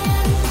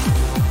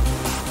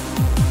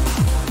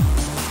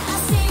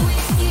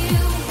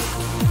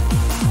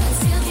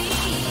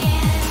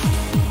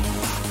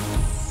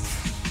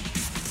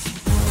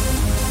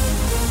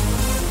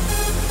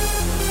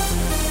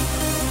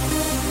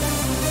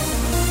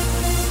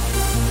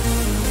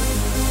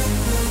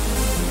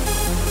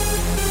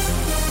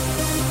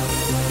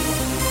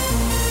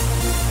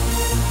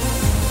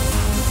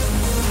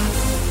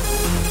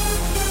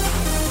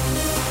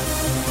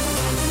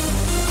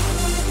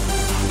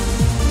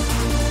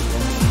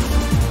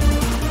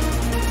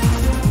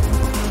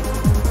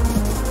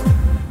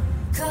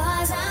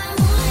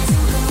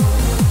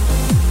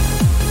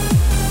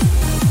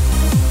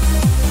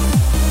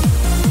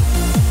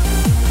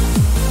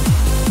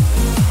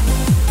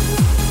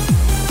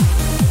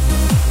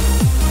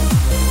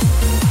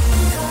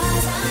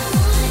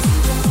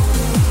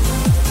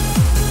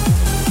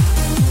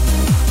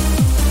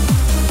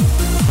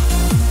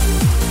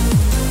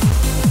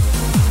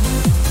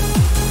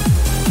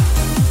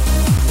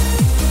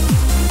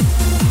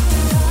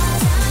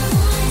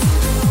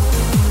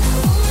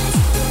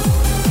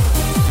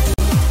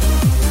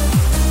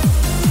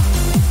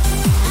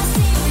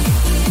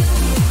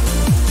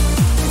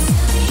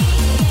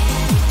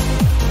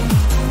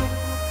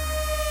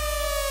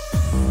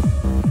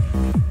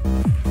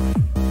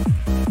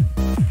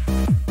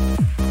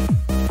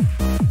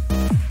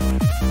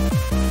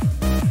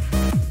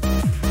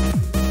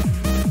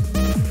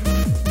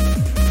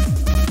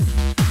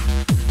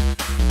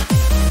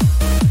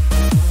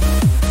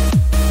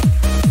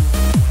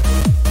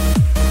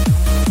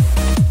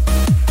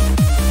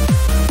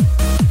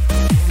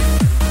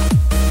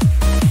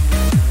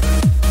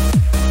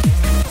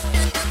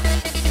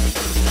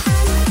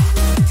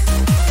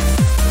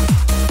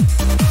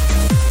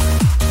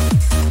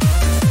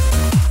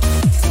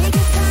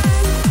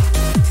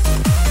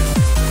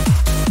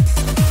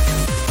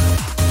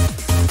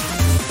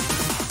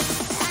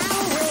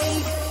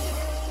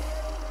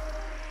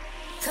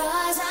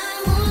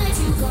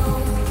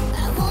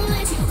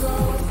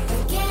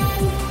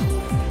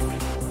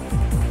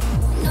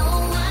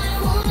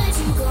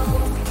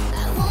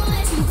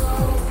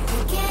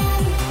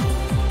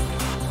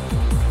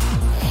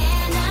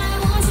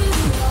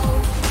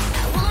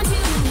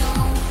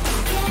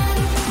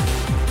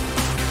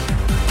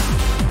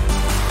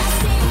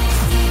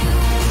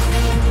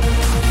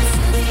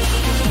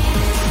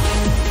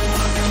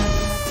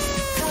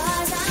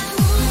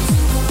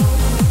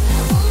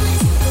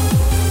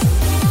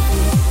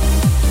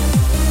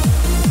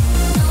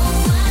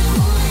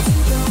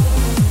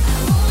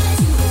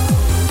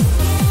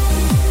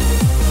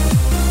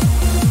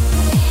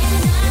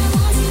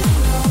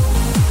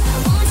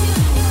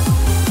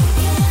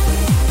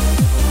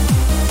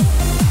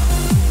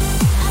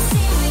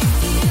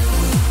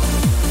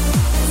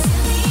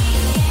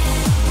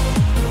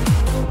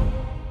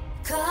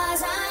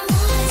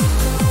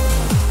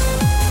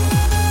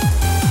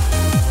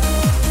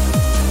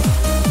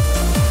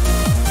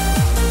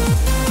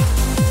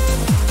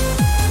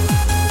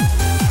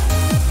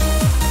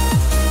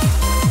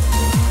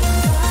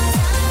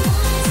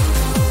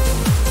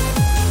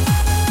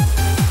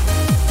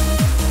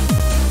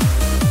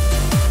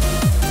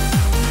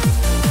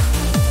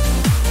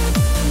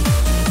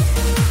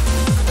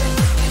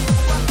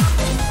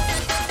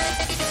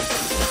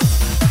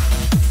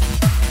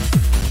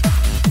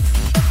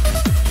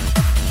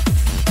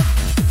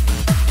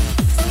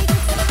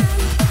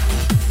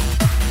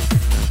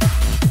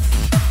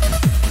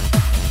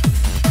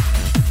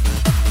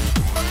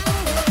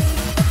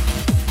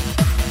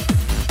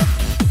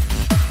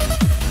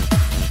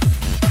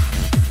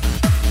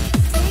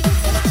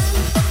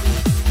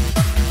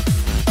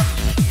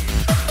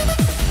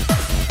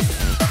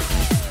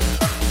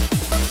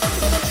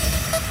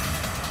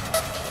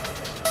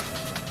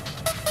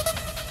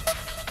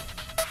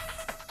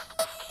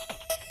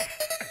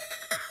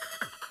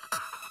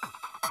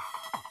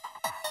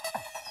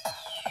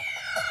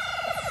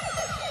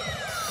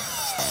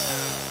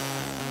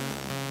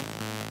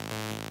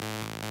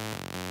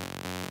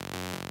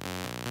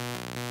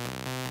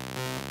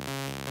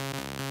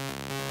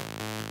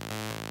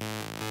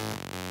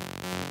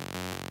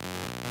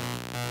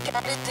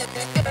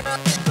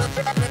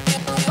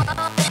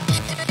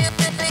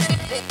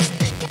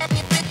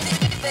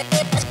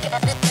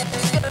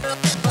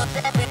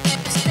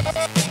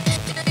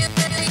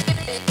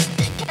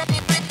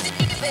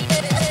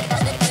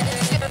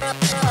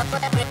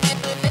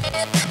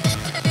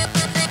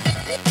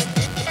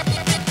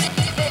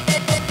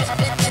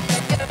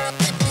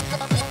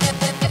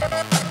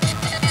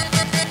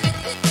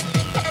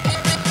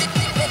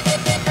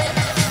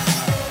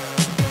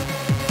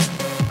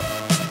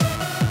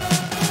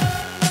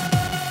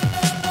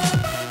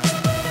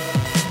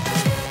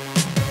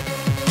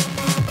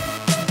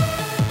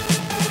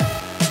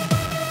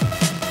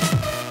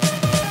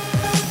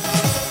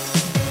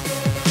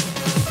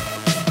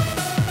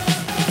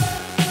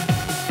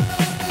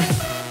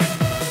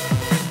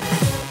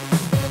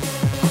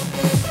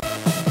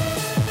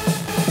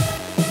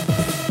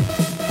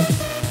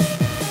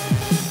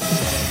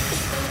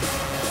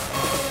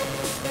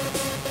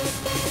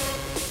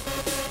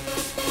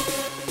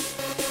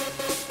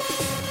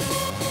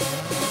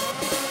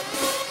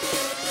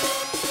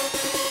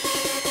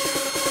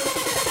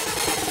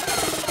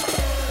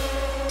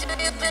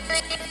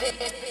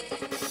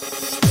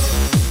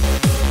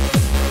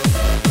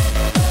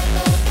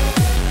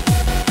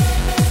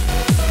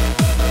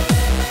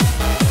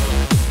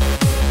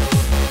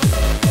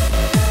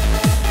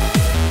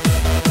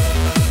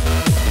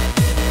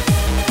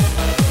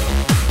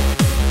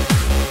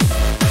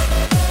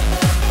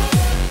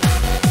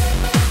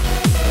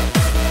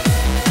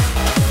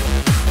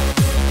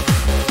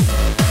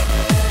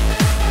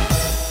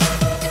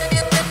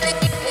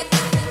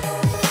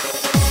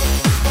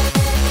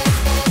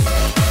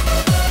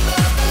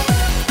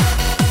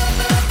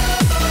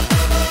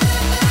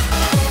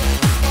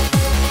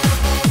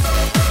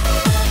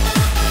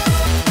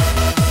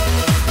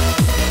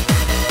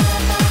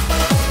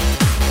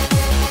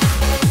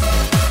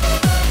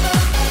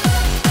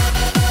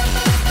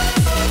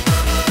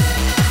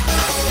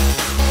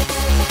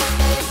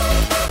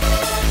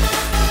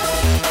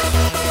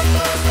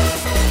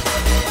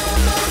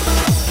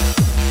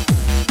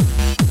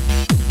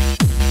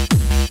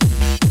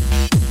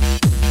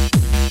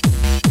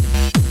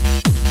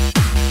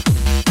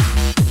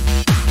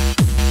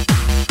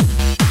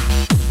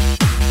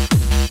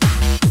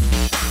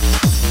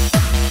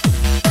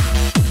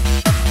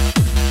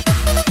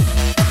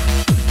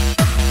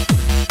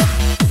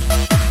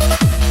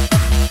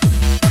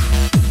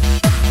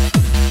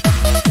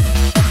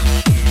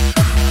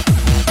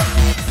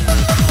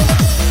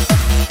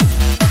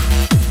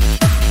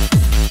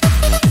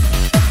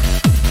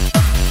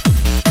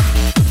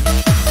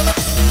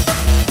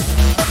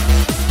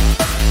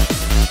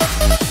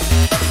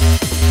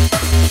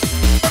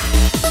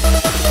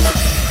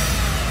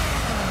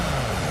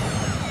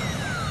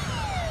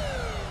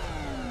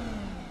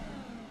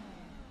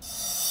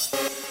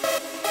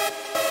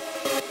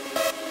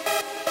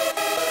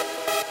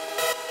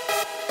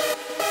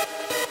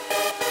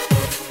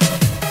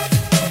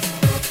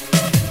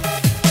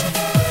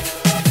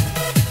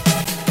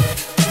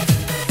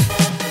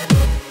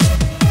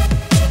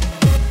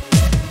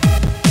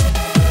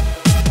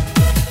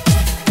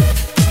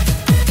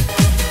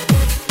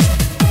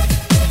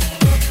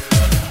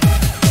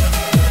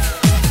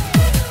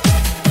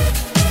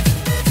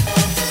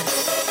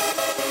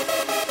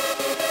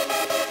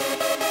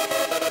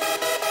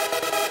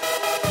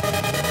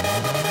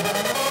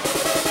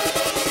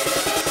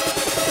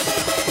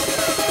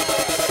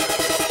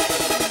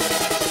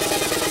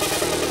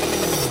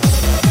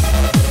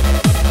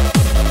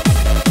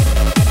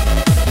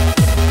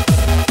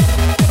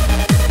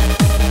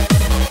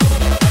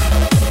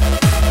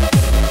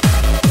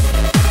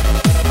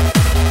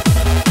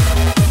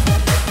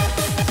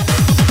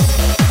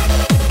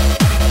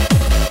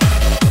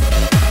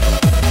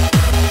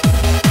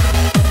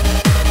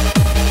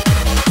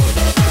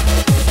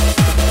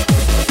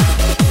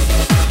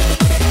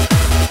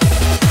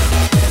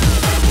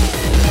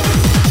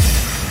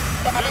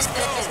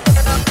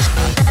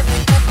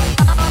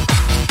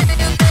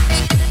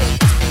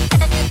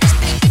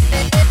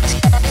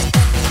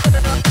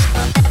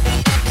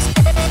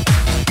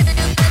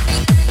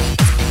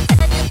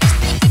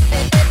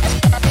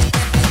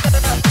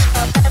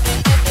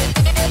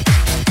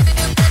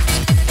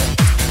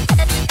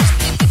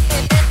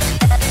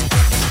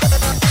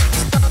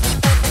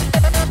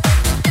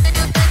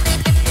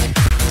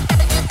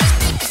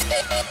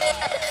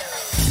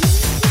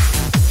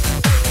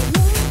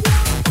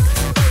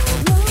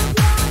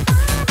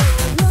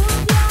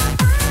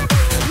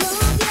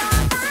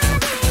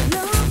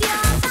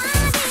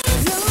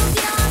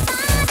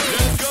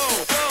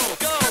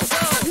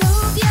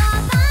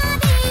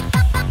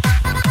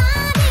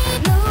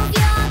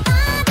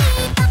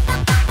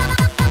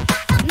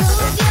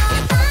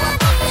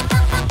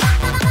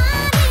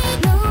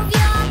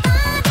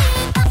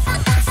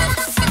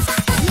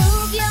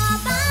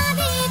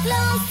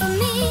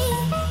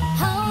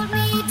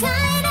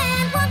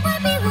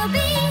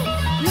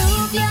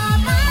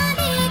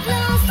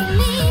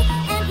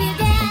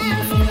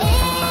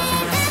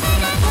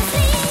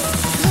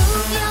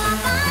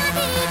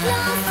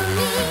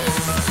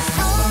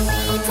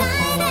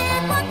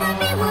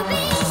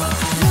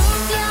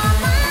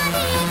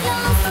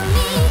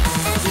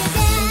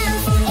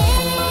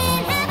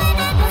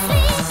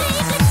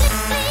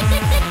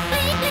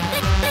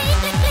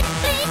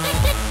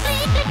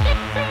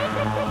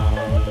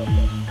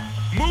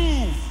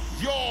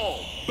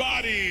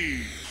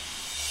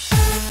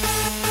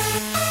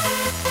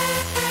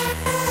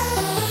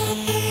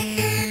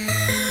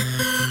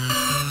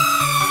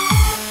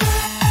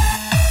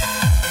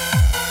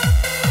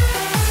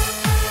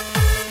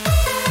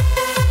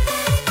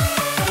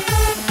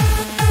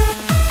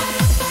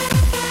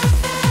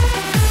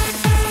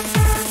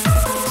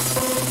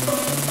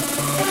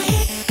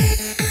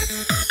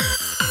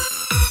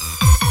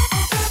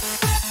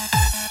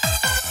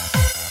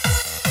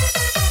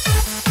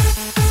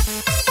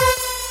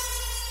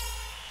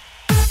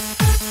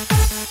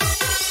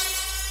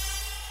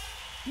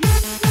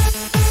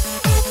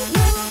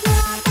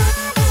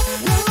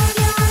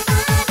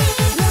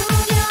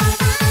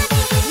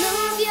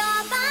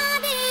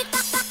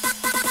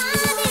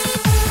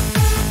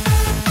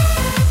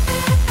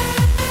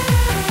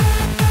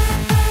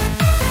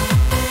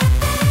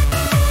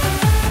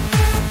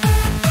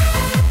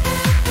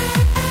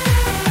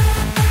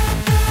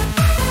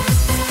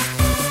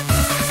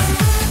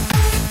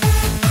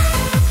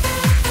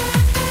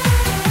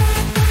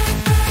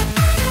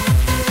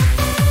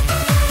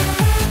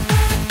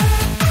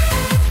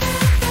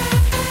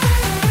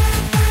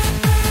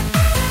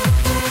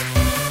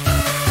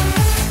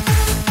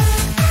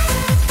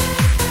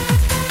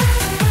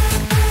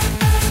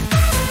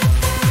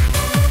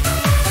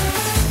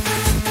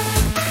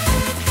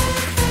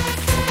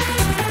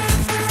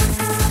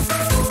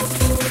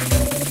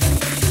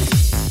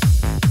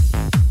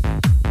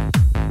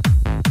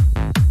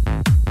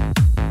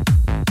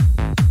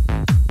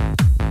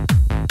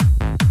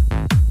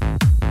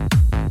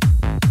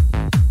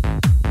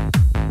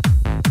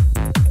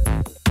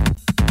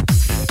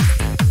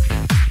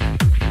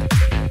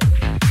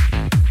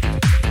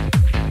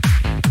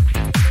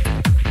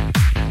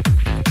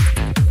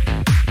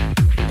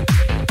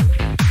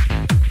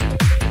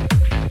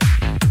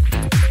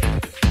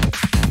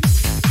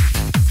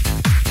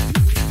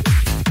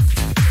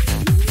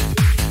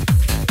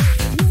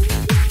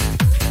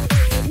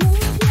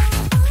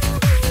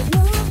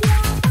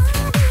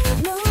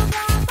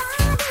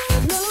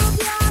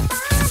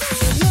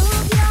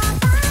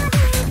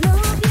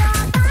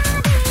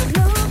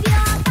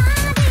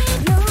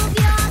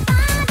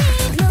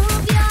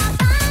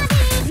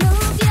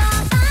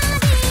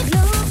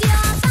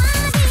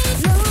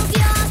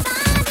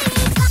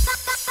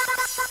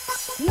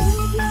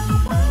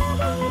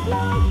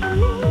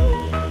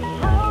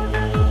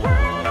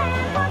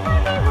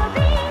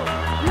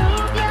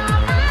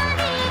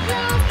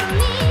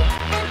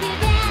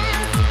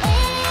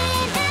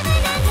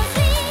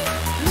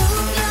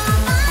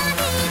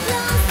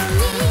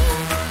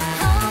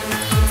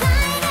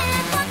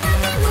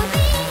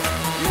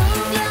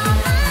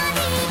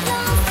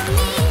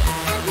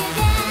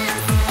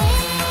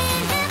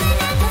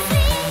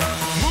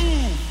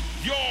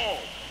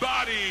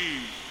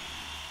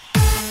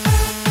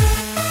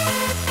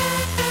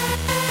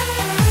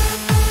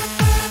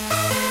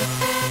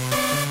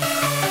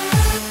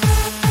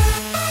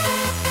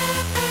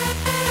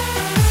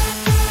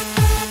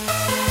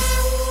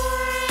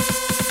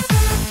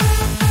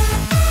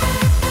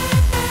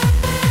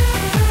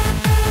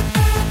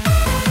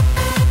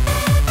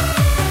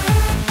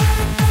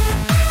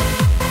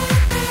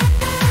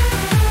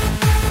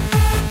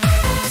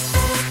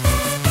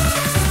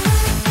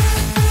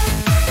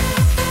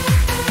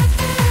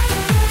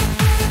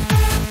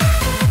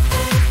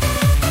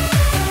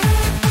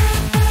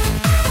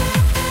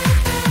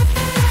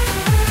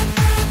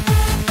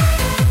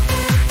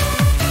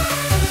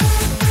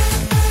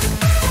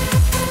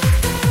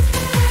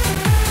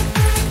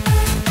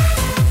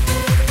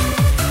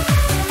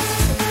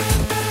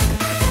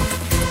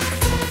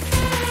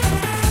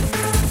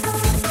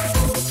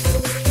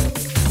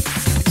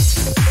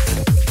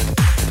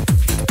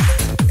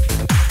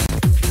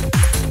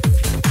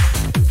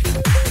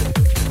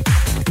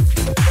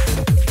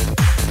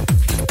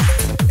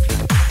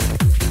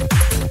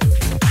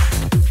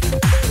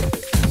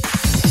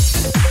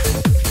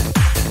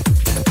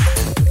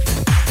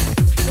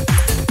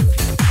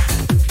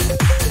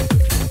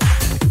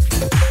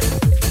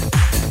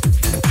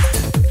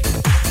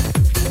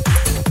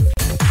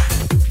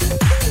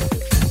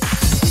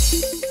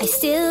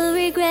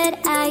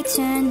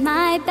 turn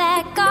my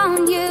back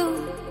on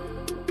you.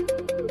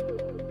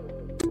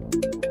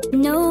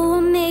 No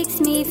one makes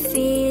me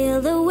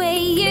feel the way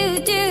you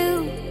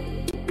do.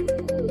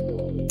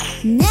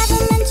 Never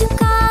meant to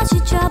cause you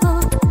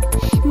trouble,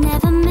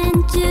 never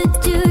meant to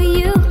do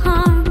you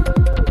harm.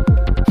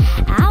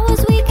 I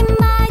was weak in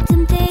my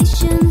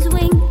temptation's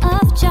wing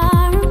of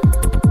charm.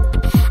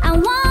 I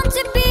want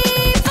to be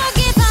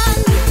forgiven.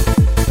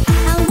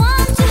 I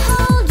want to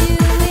hold you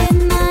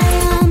in my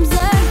arms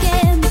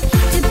again.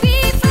 To be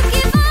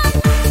forgiven,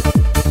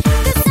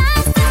 'cause I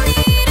still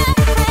need a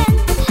friend.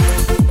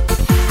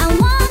 I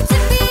want to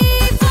be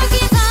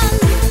forgiven.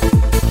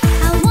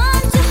 I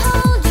want to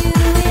hold you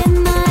in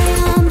my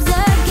arms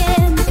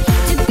again.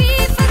 To be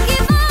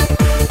forgiven,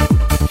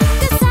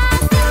 'cause I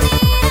still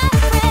need a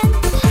friend.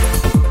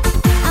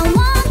 I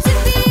want to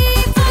be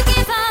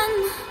forgiven.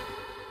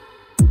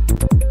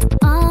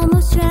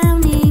 Almost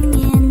drowning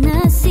in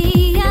a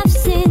sea of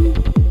sin.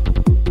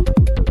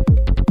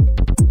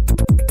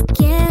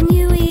 Can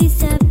you ease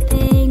the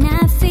pain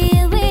I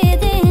feel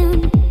within?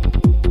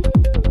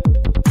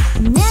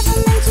 Never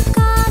meant to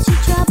cause you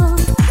trouble,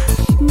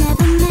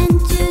 never meant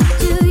to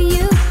do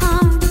you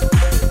harm.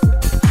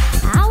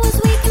 I was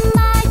weak in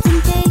my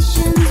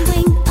temptation's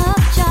wing of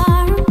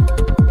charm.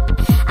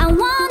 I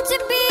want to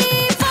be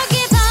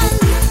forgiven.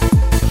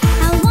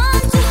 I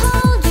want to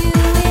hold you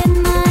in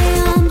my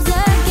arms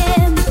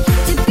again.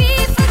 To be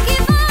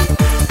forgiven,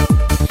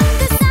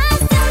 'cause I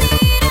still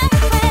need a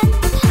friend.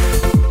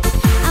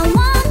 I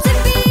want to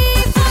be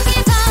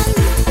forgiven.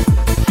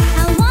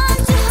 I want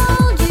to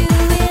hold you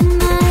in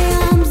my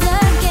arms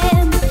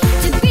again.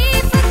 To be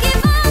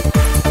forgiven,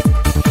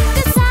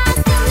 'cause I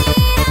still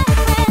need a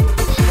friend.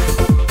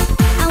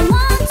 I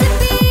want to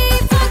be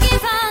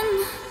forgiven.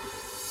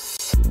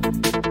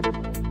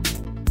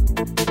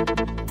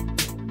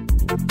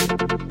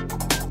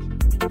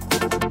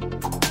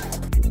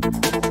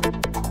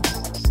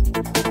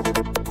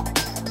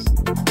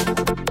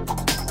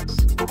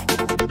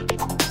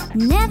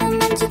 Never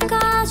meant to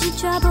cause you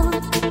trouble,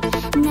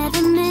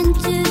 never meant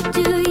to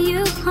do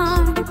you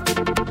harm.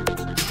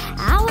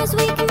 I was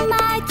weak in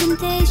my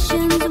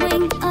temptation's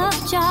wing of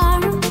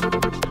charm.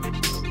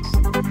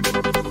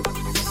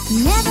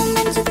 Never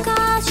meant to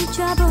cause you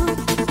trouble,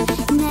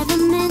 never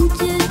meant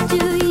to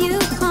do you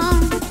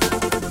harm.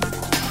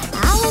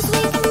 I was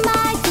weak in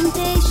my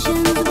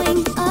temptation's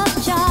wing of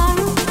charm.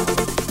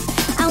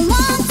 I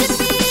want to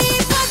be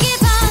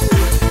forgiven.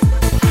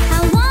 I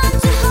want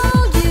to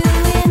hold you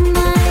in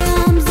my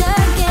arms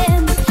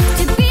again.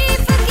 To be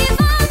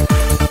forgiven,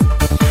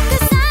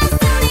 'cause I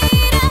still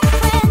need a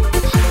friend.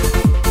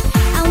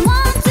 I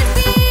want to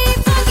be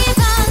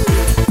forgiven.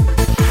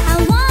 I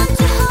want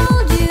to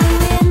hold you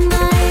in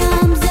my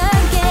arms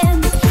again.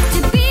 To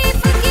be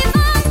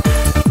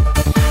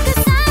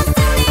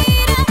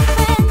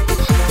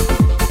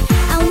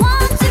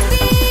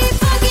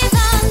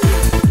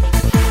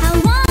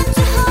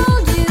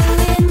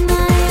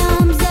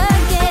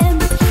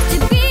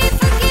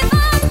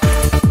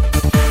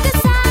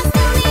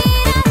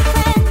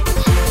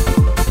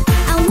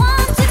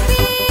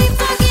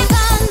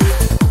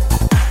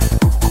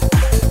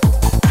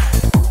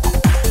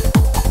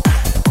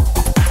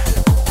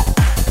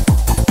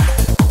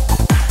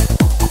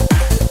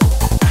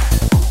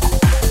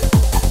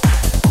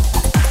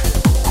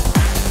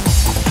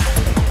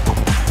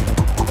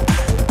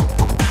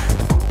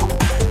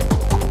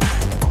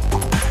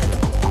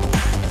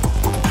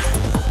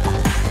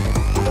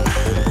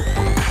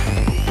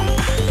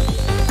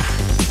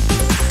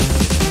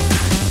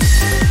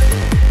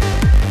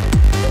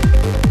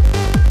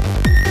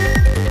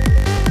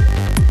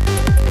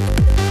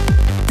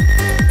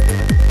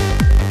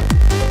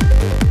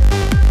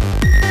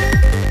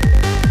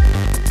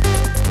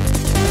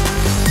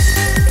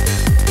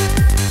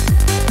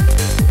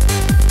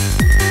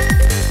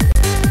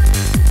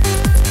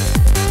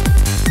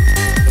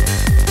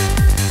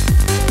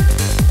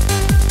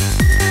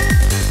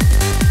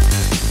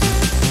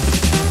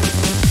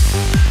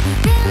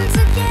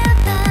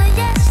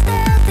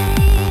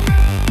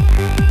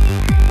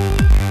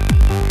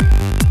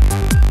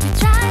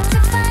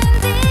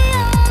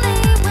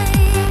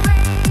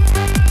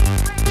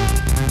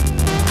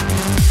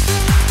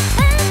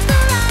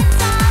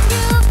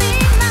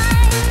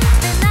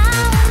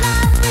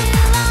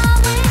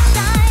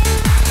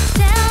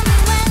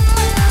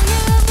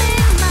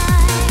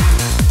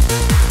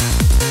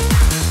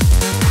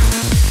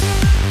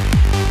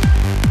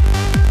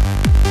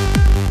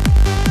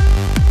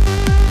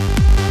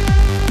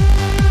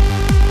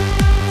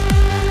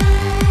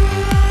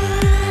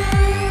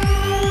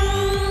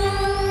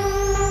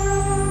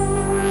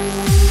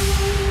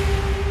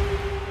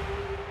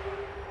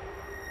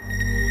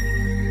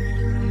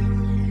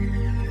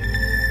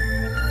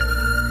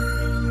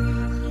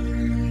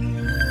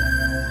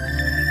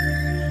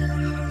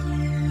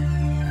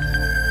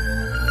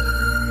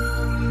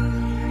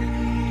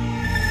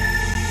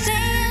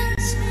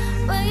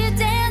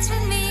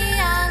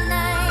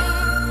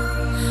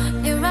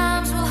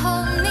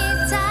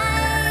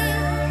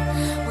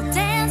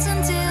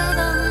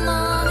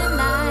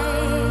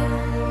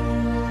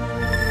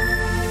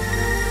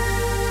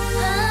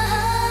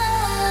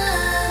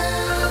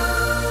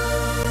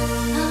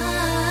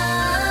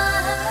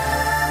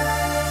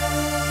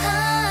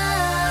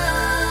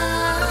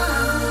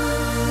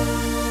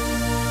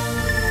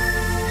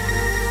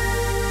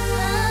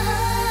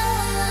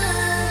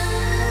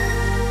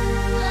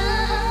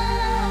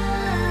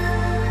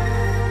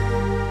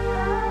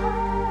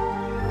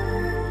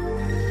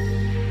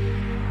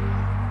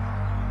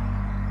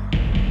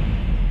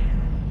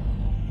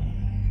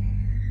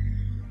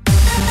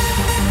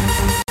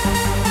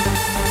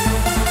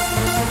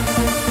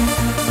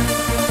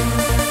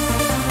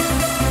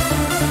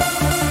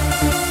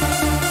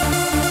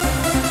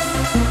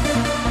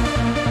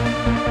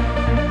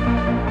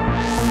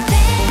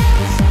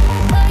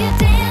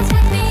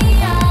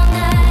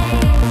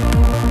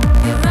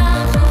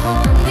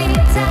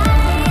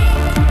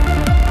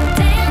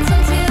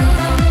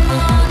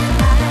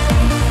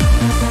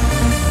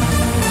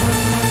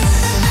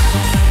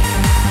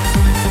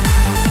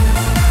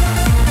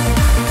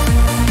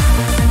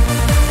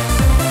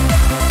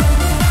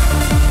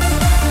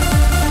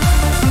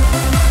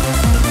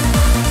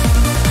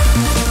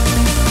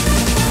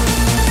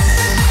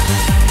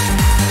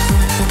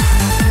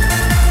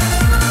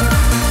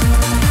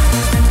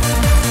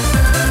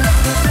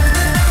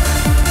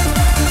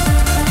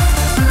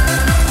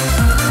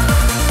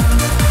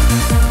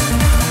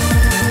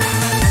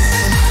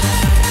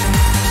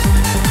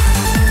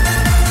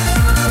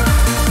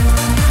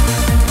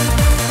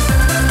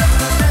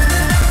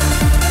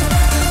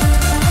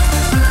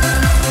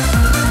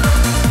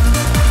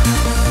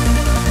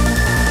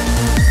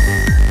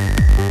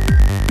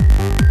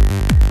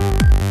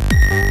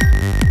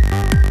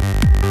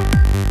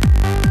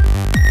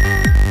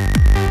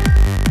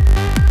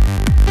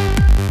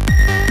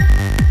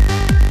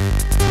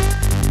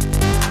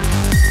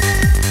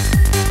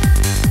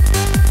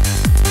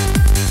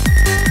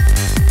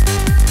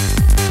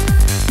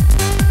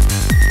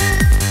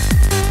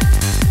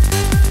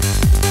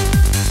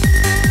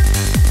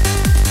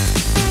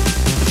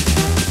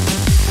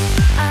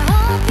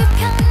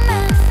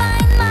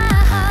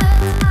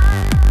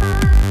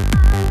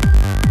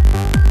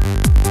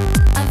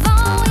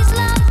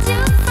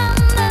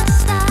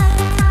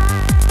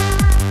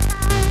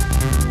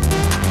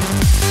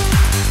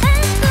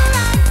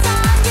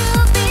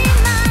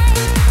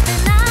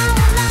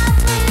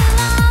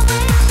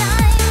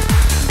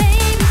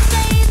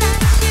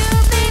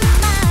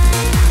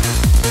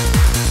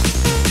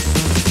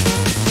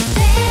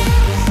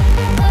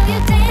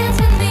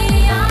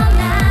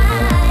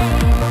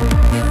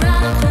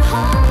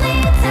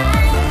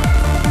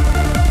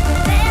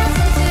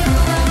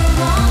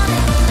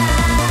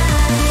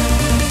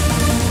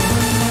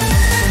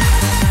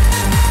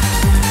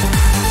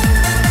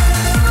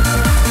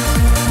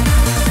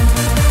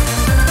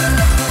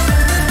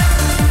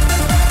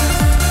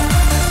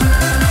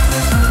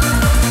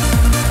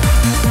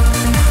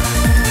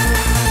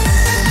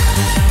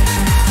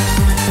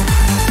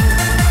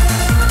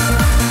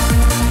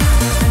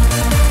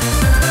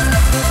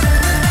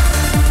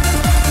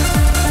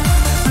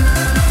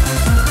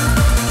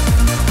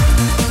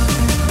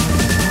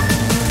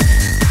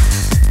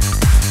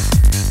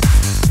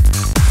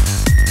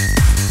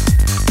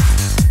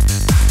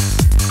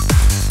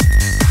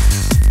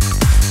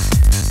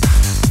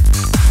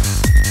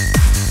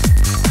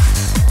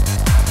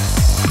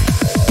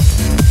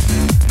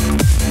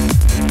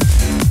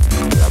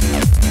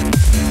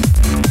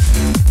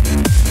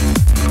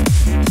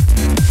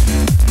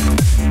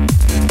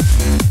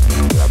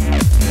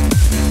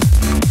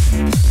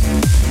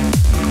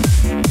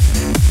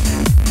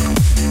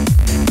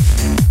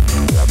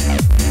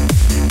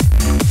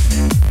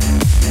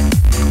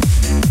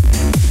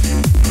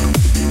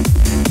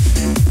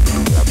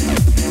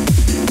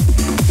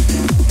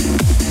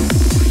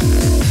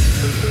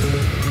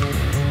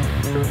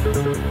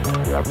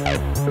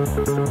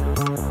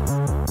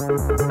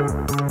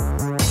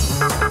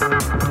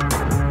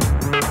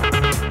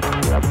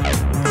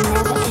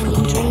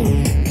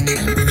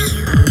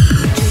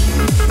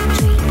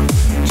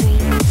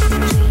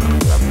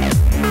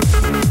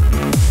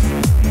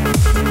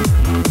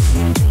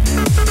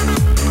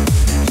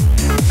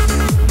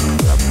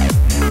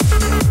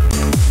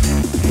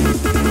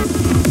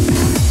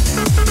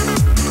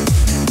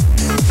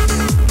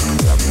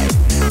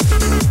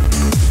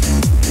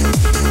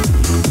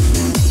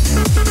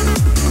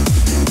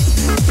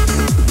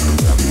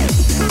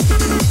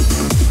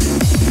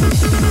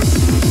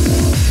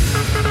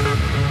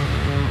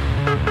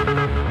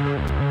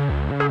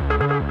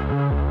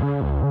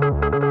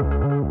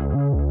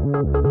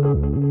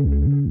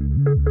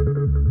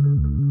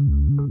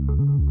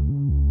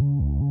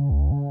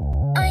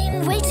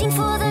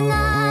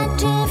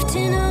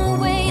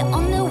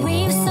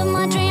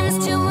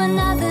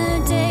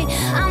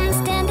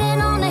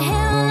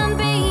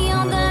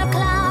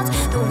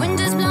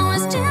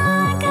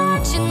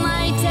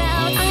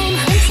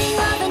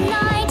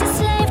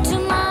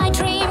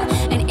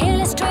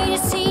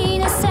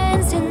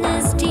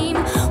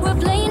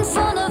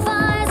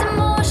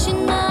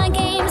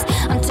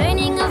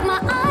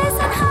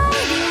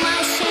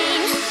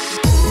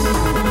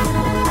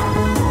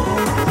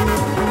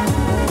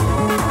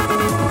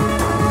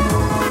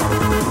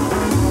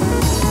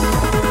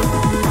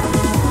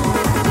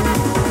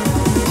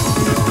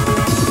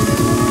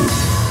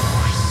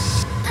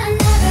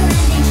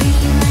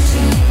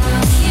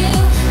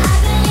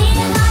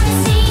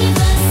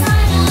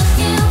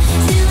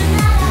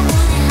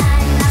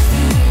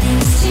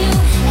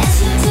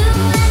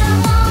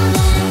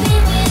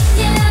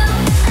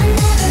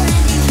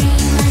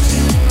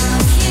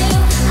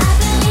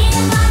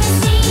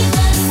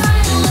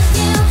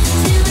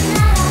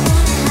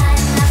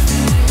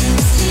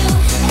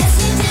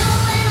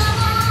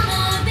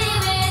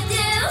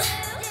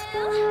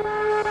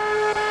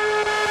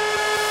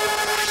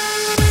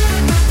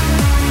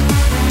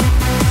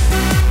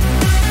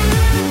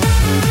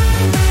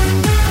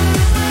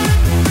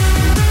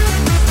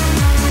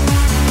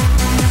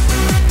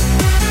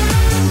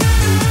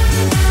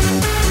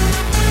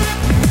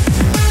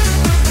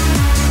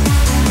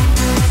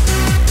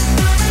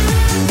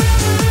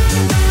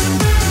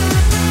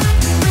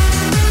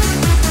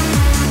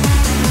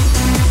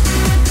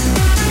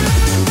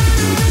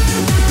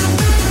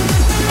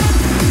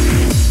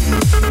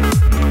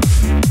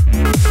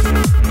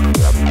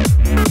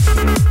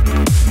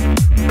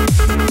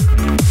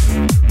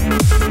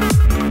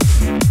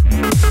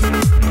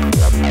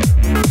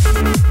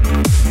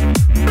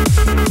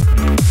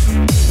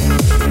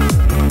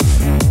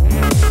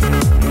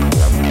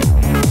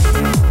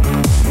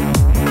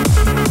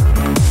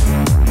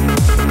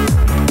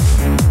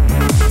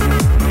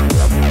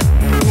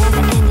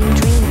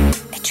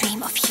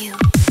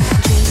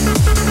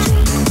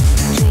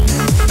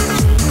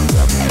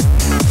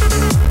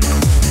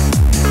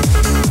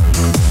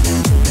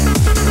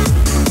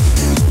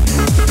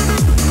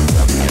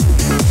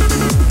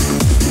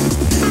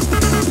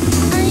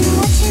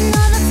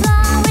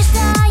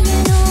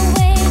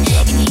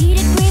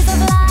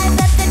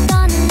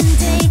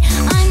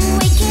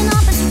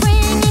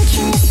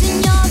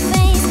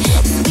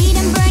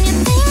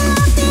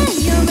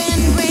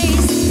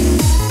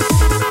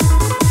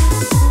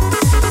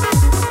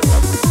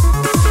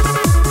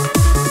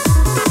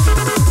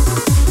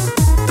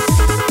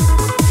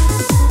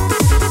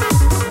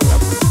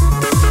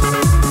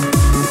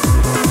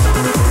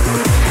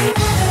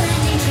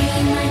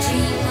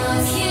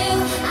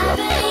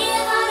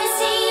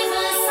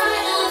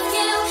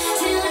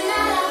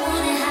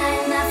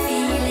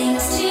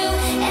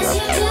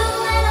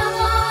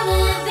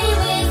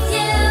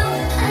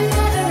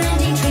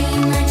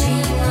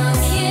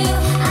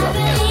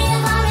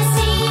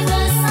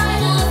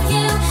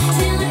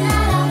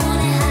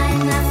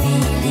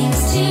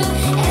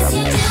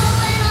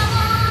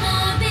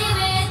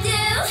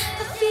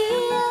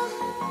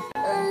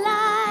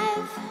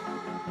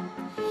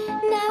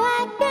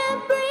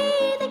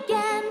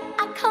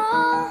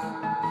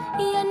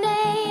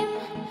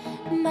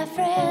my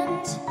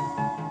friend.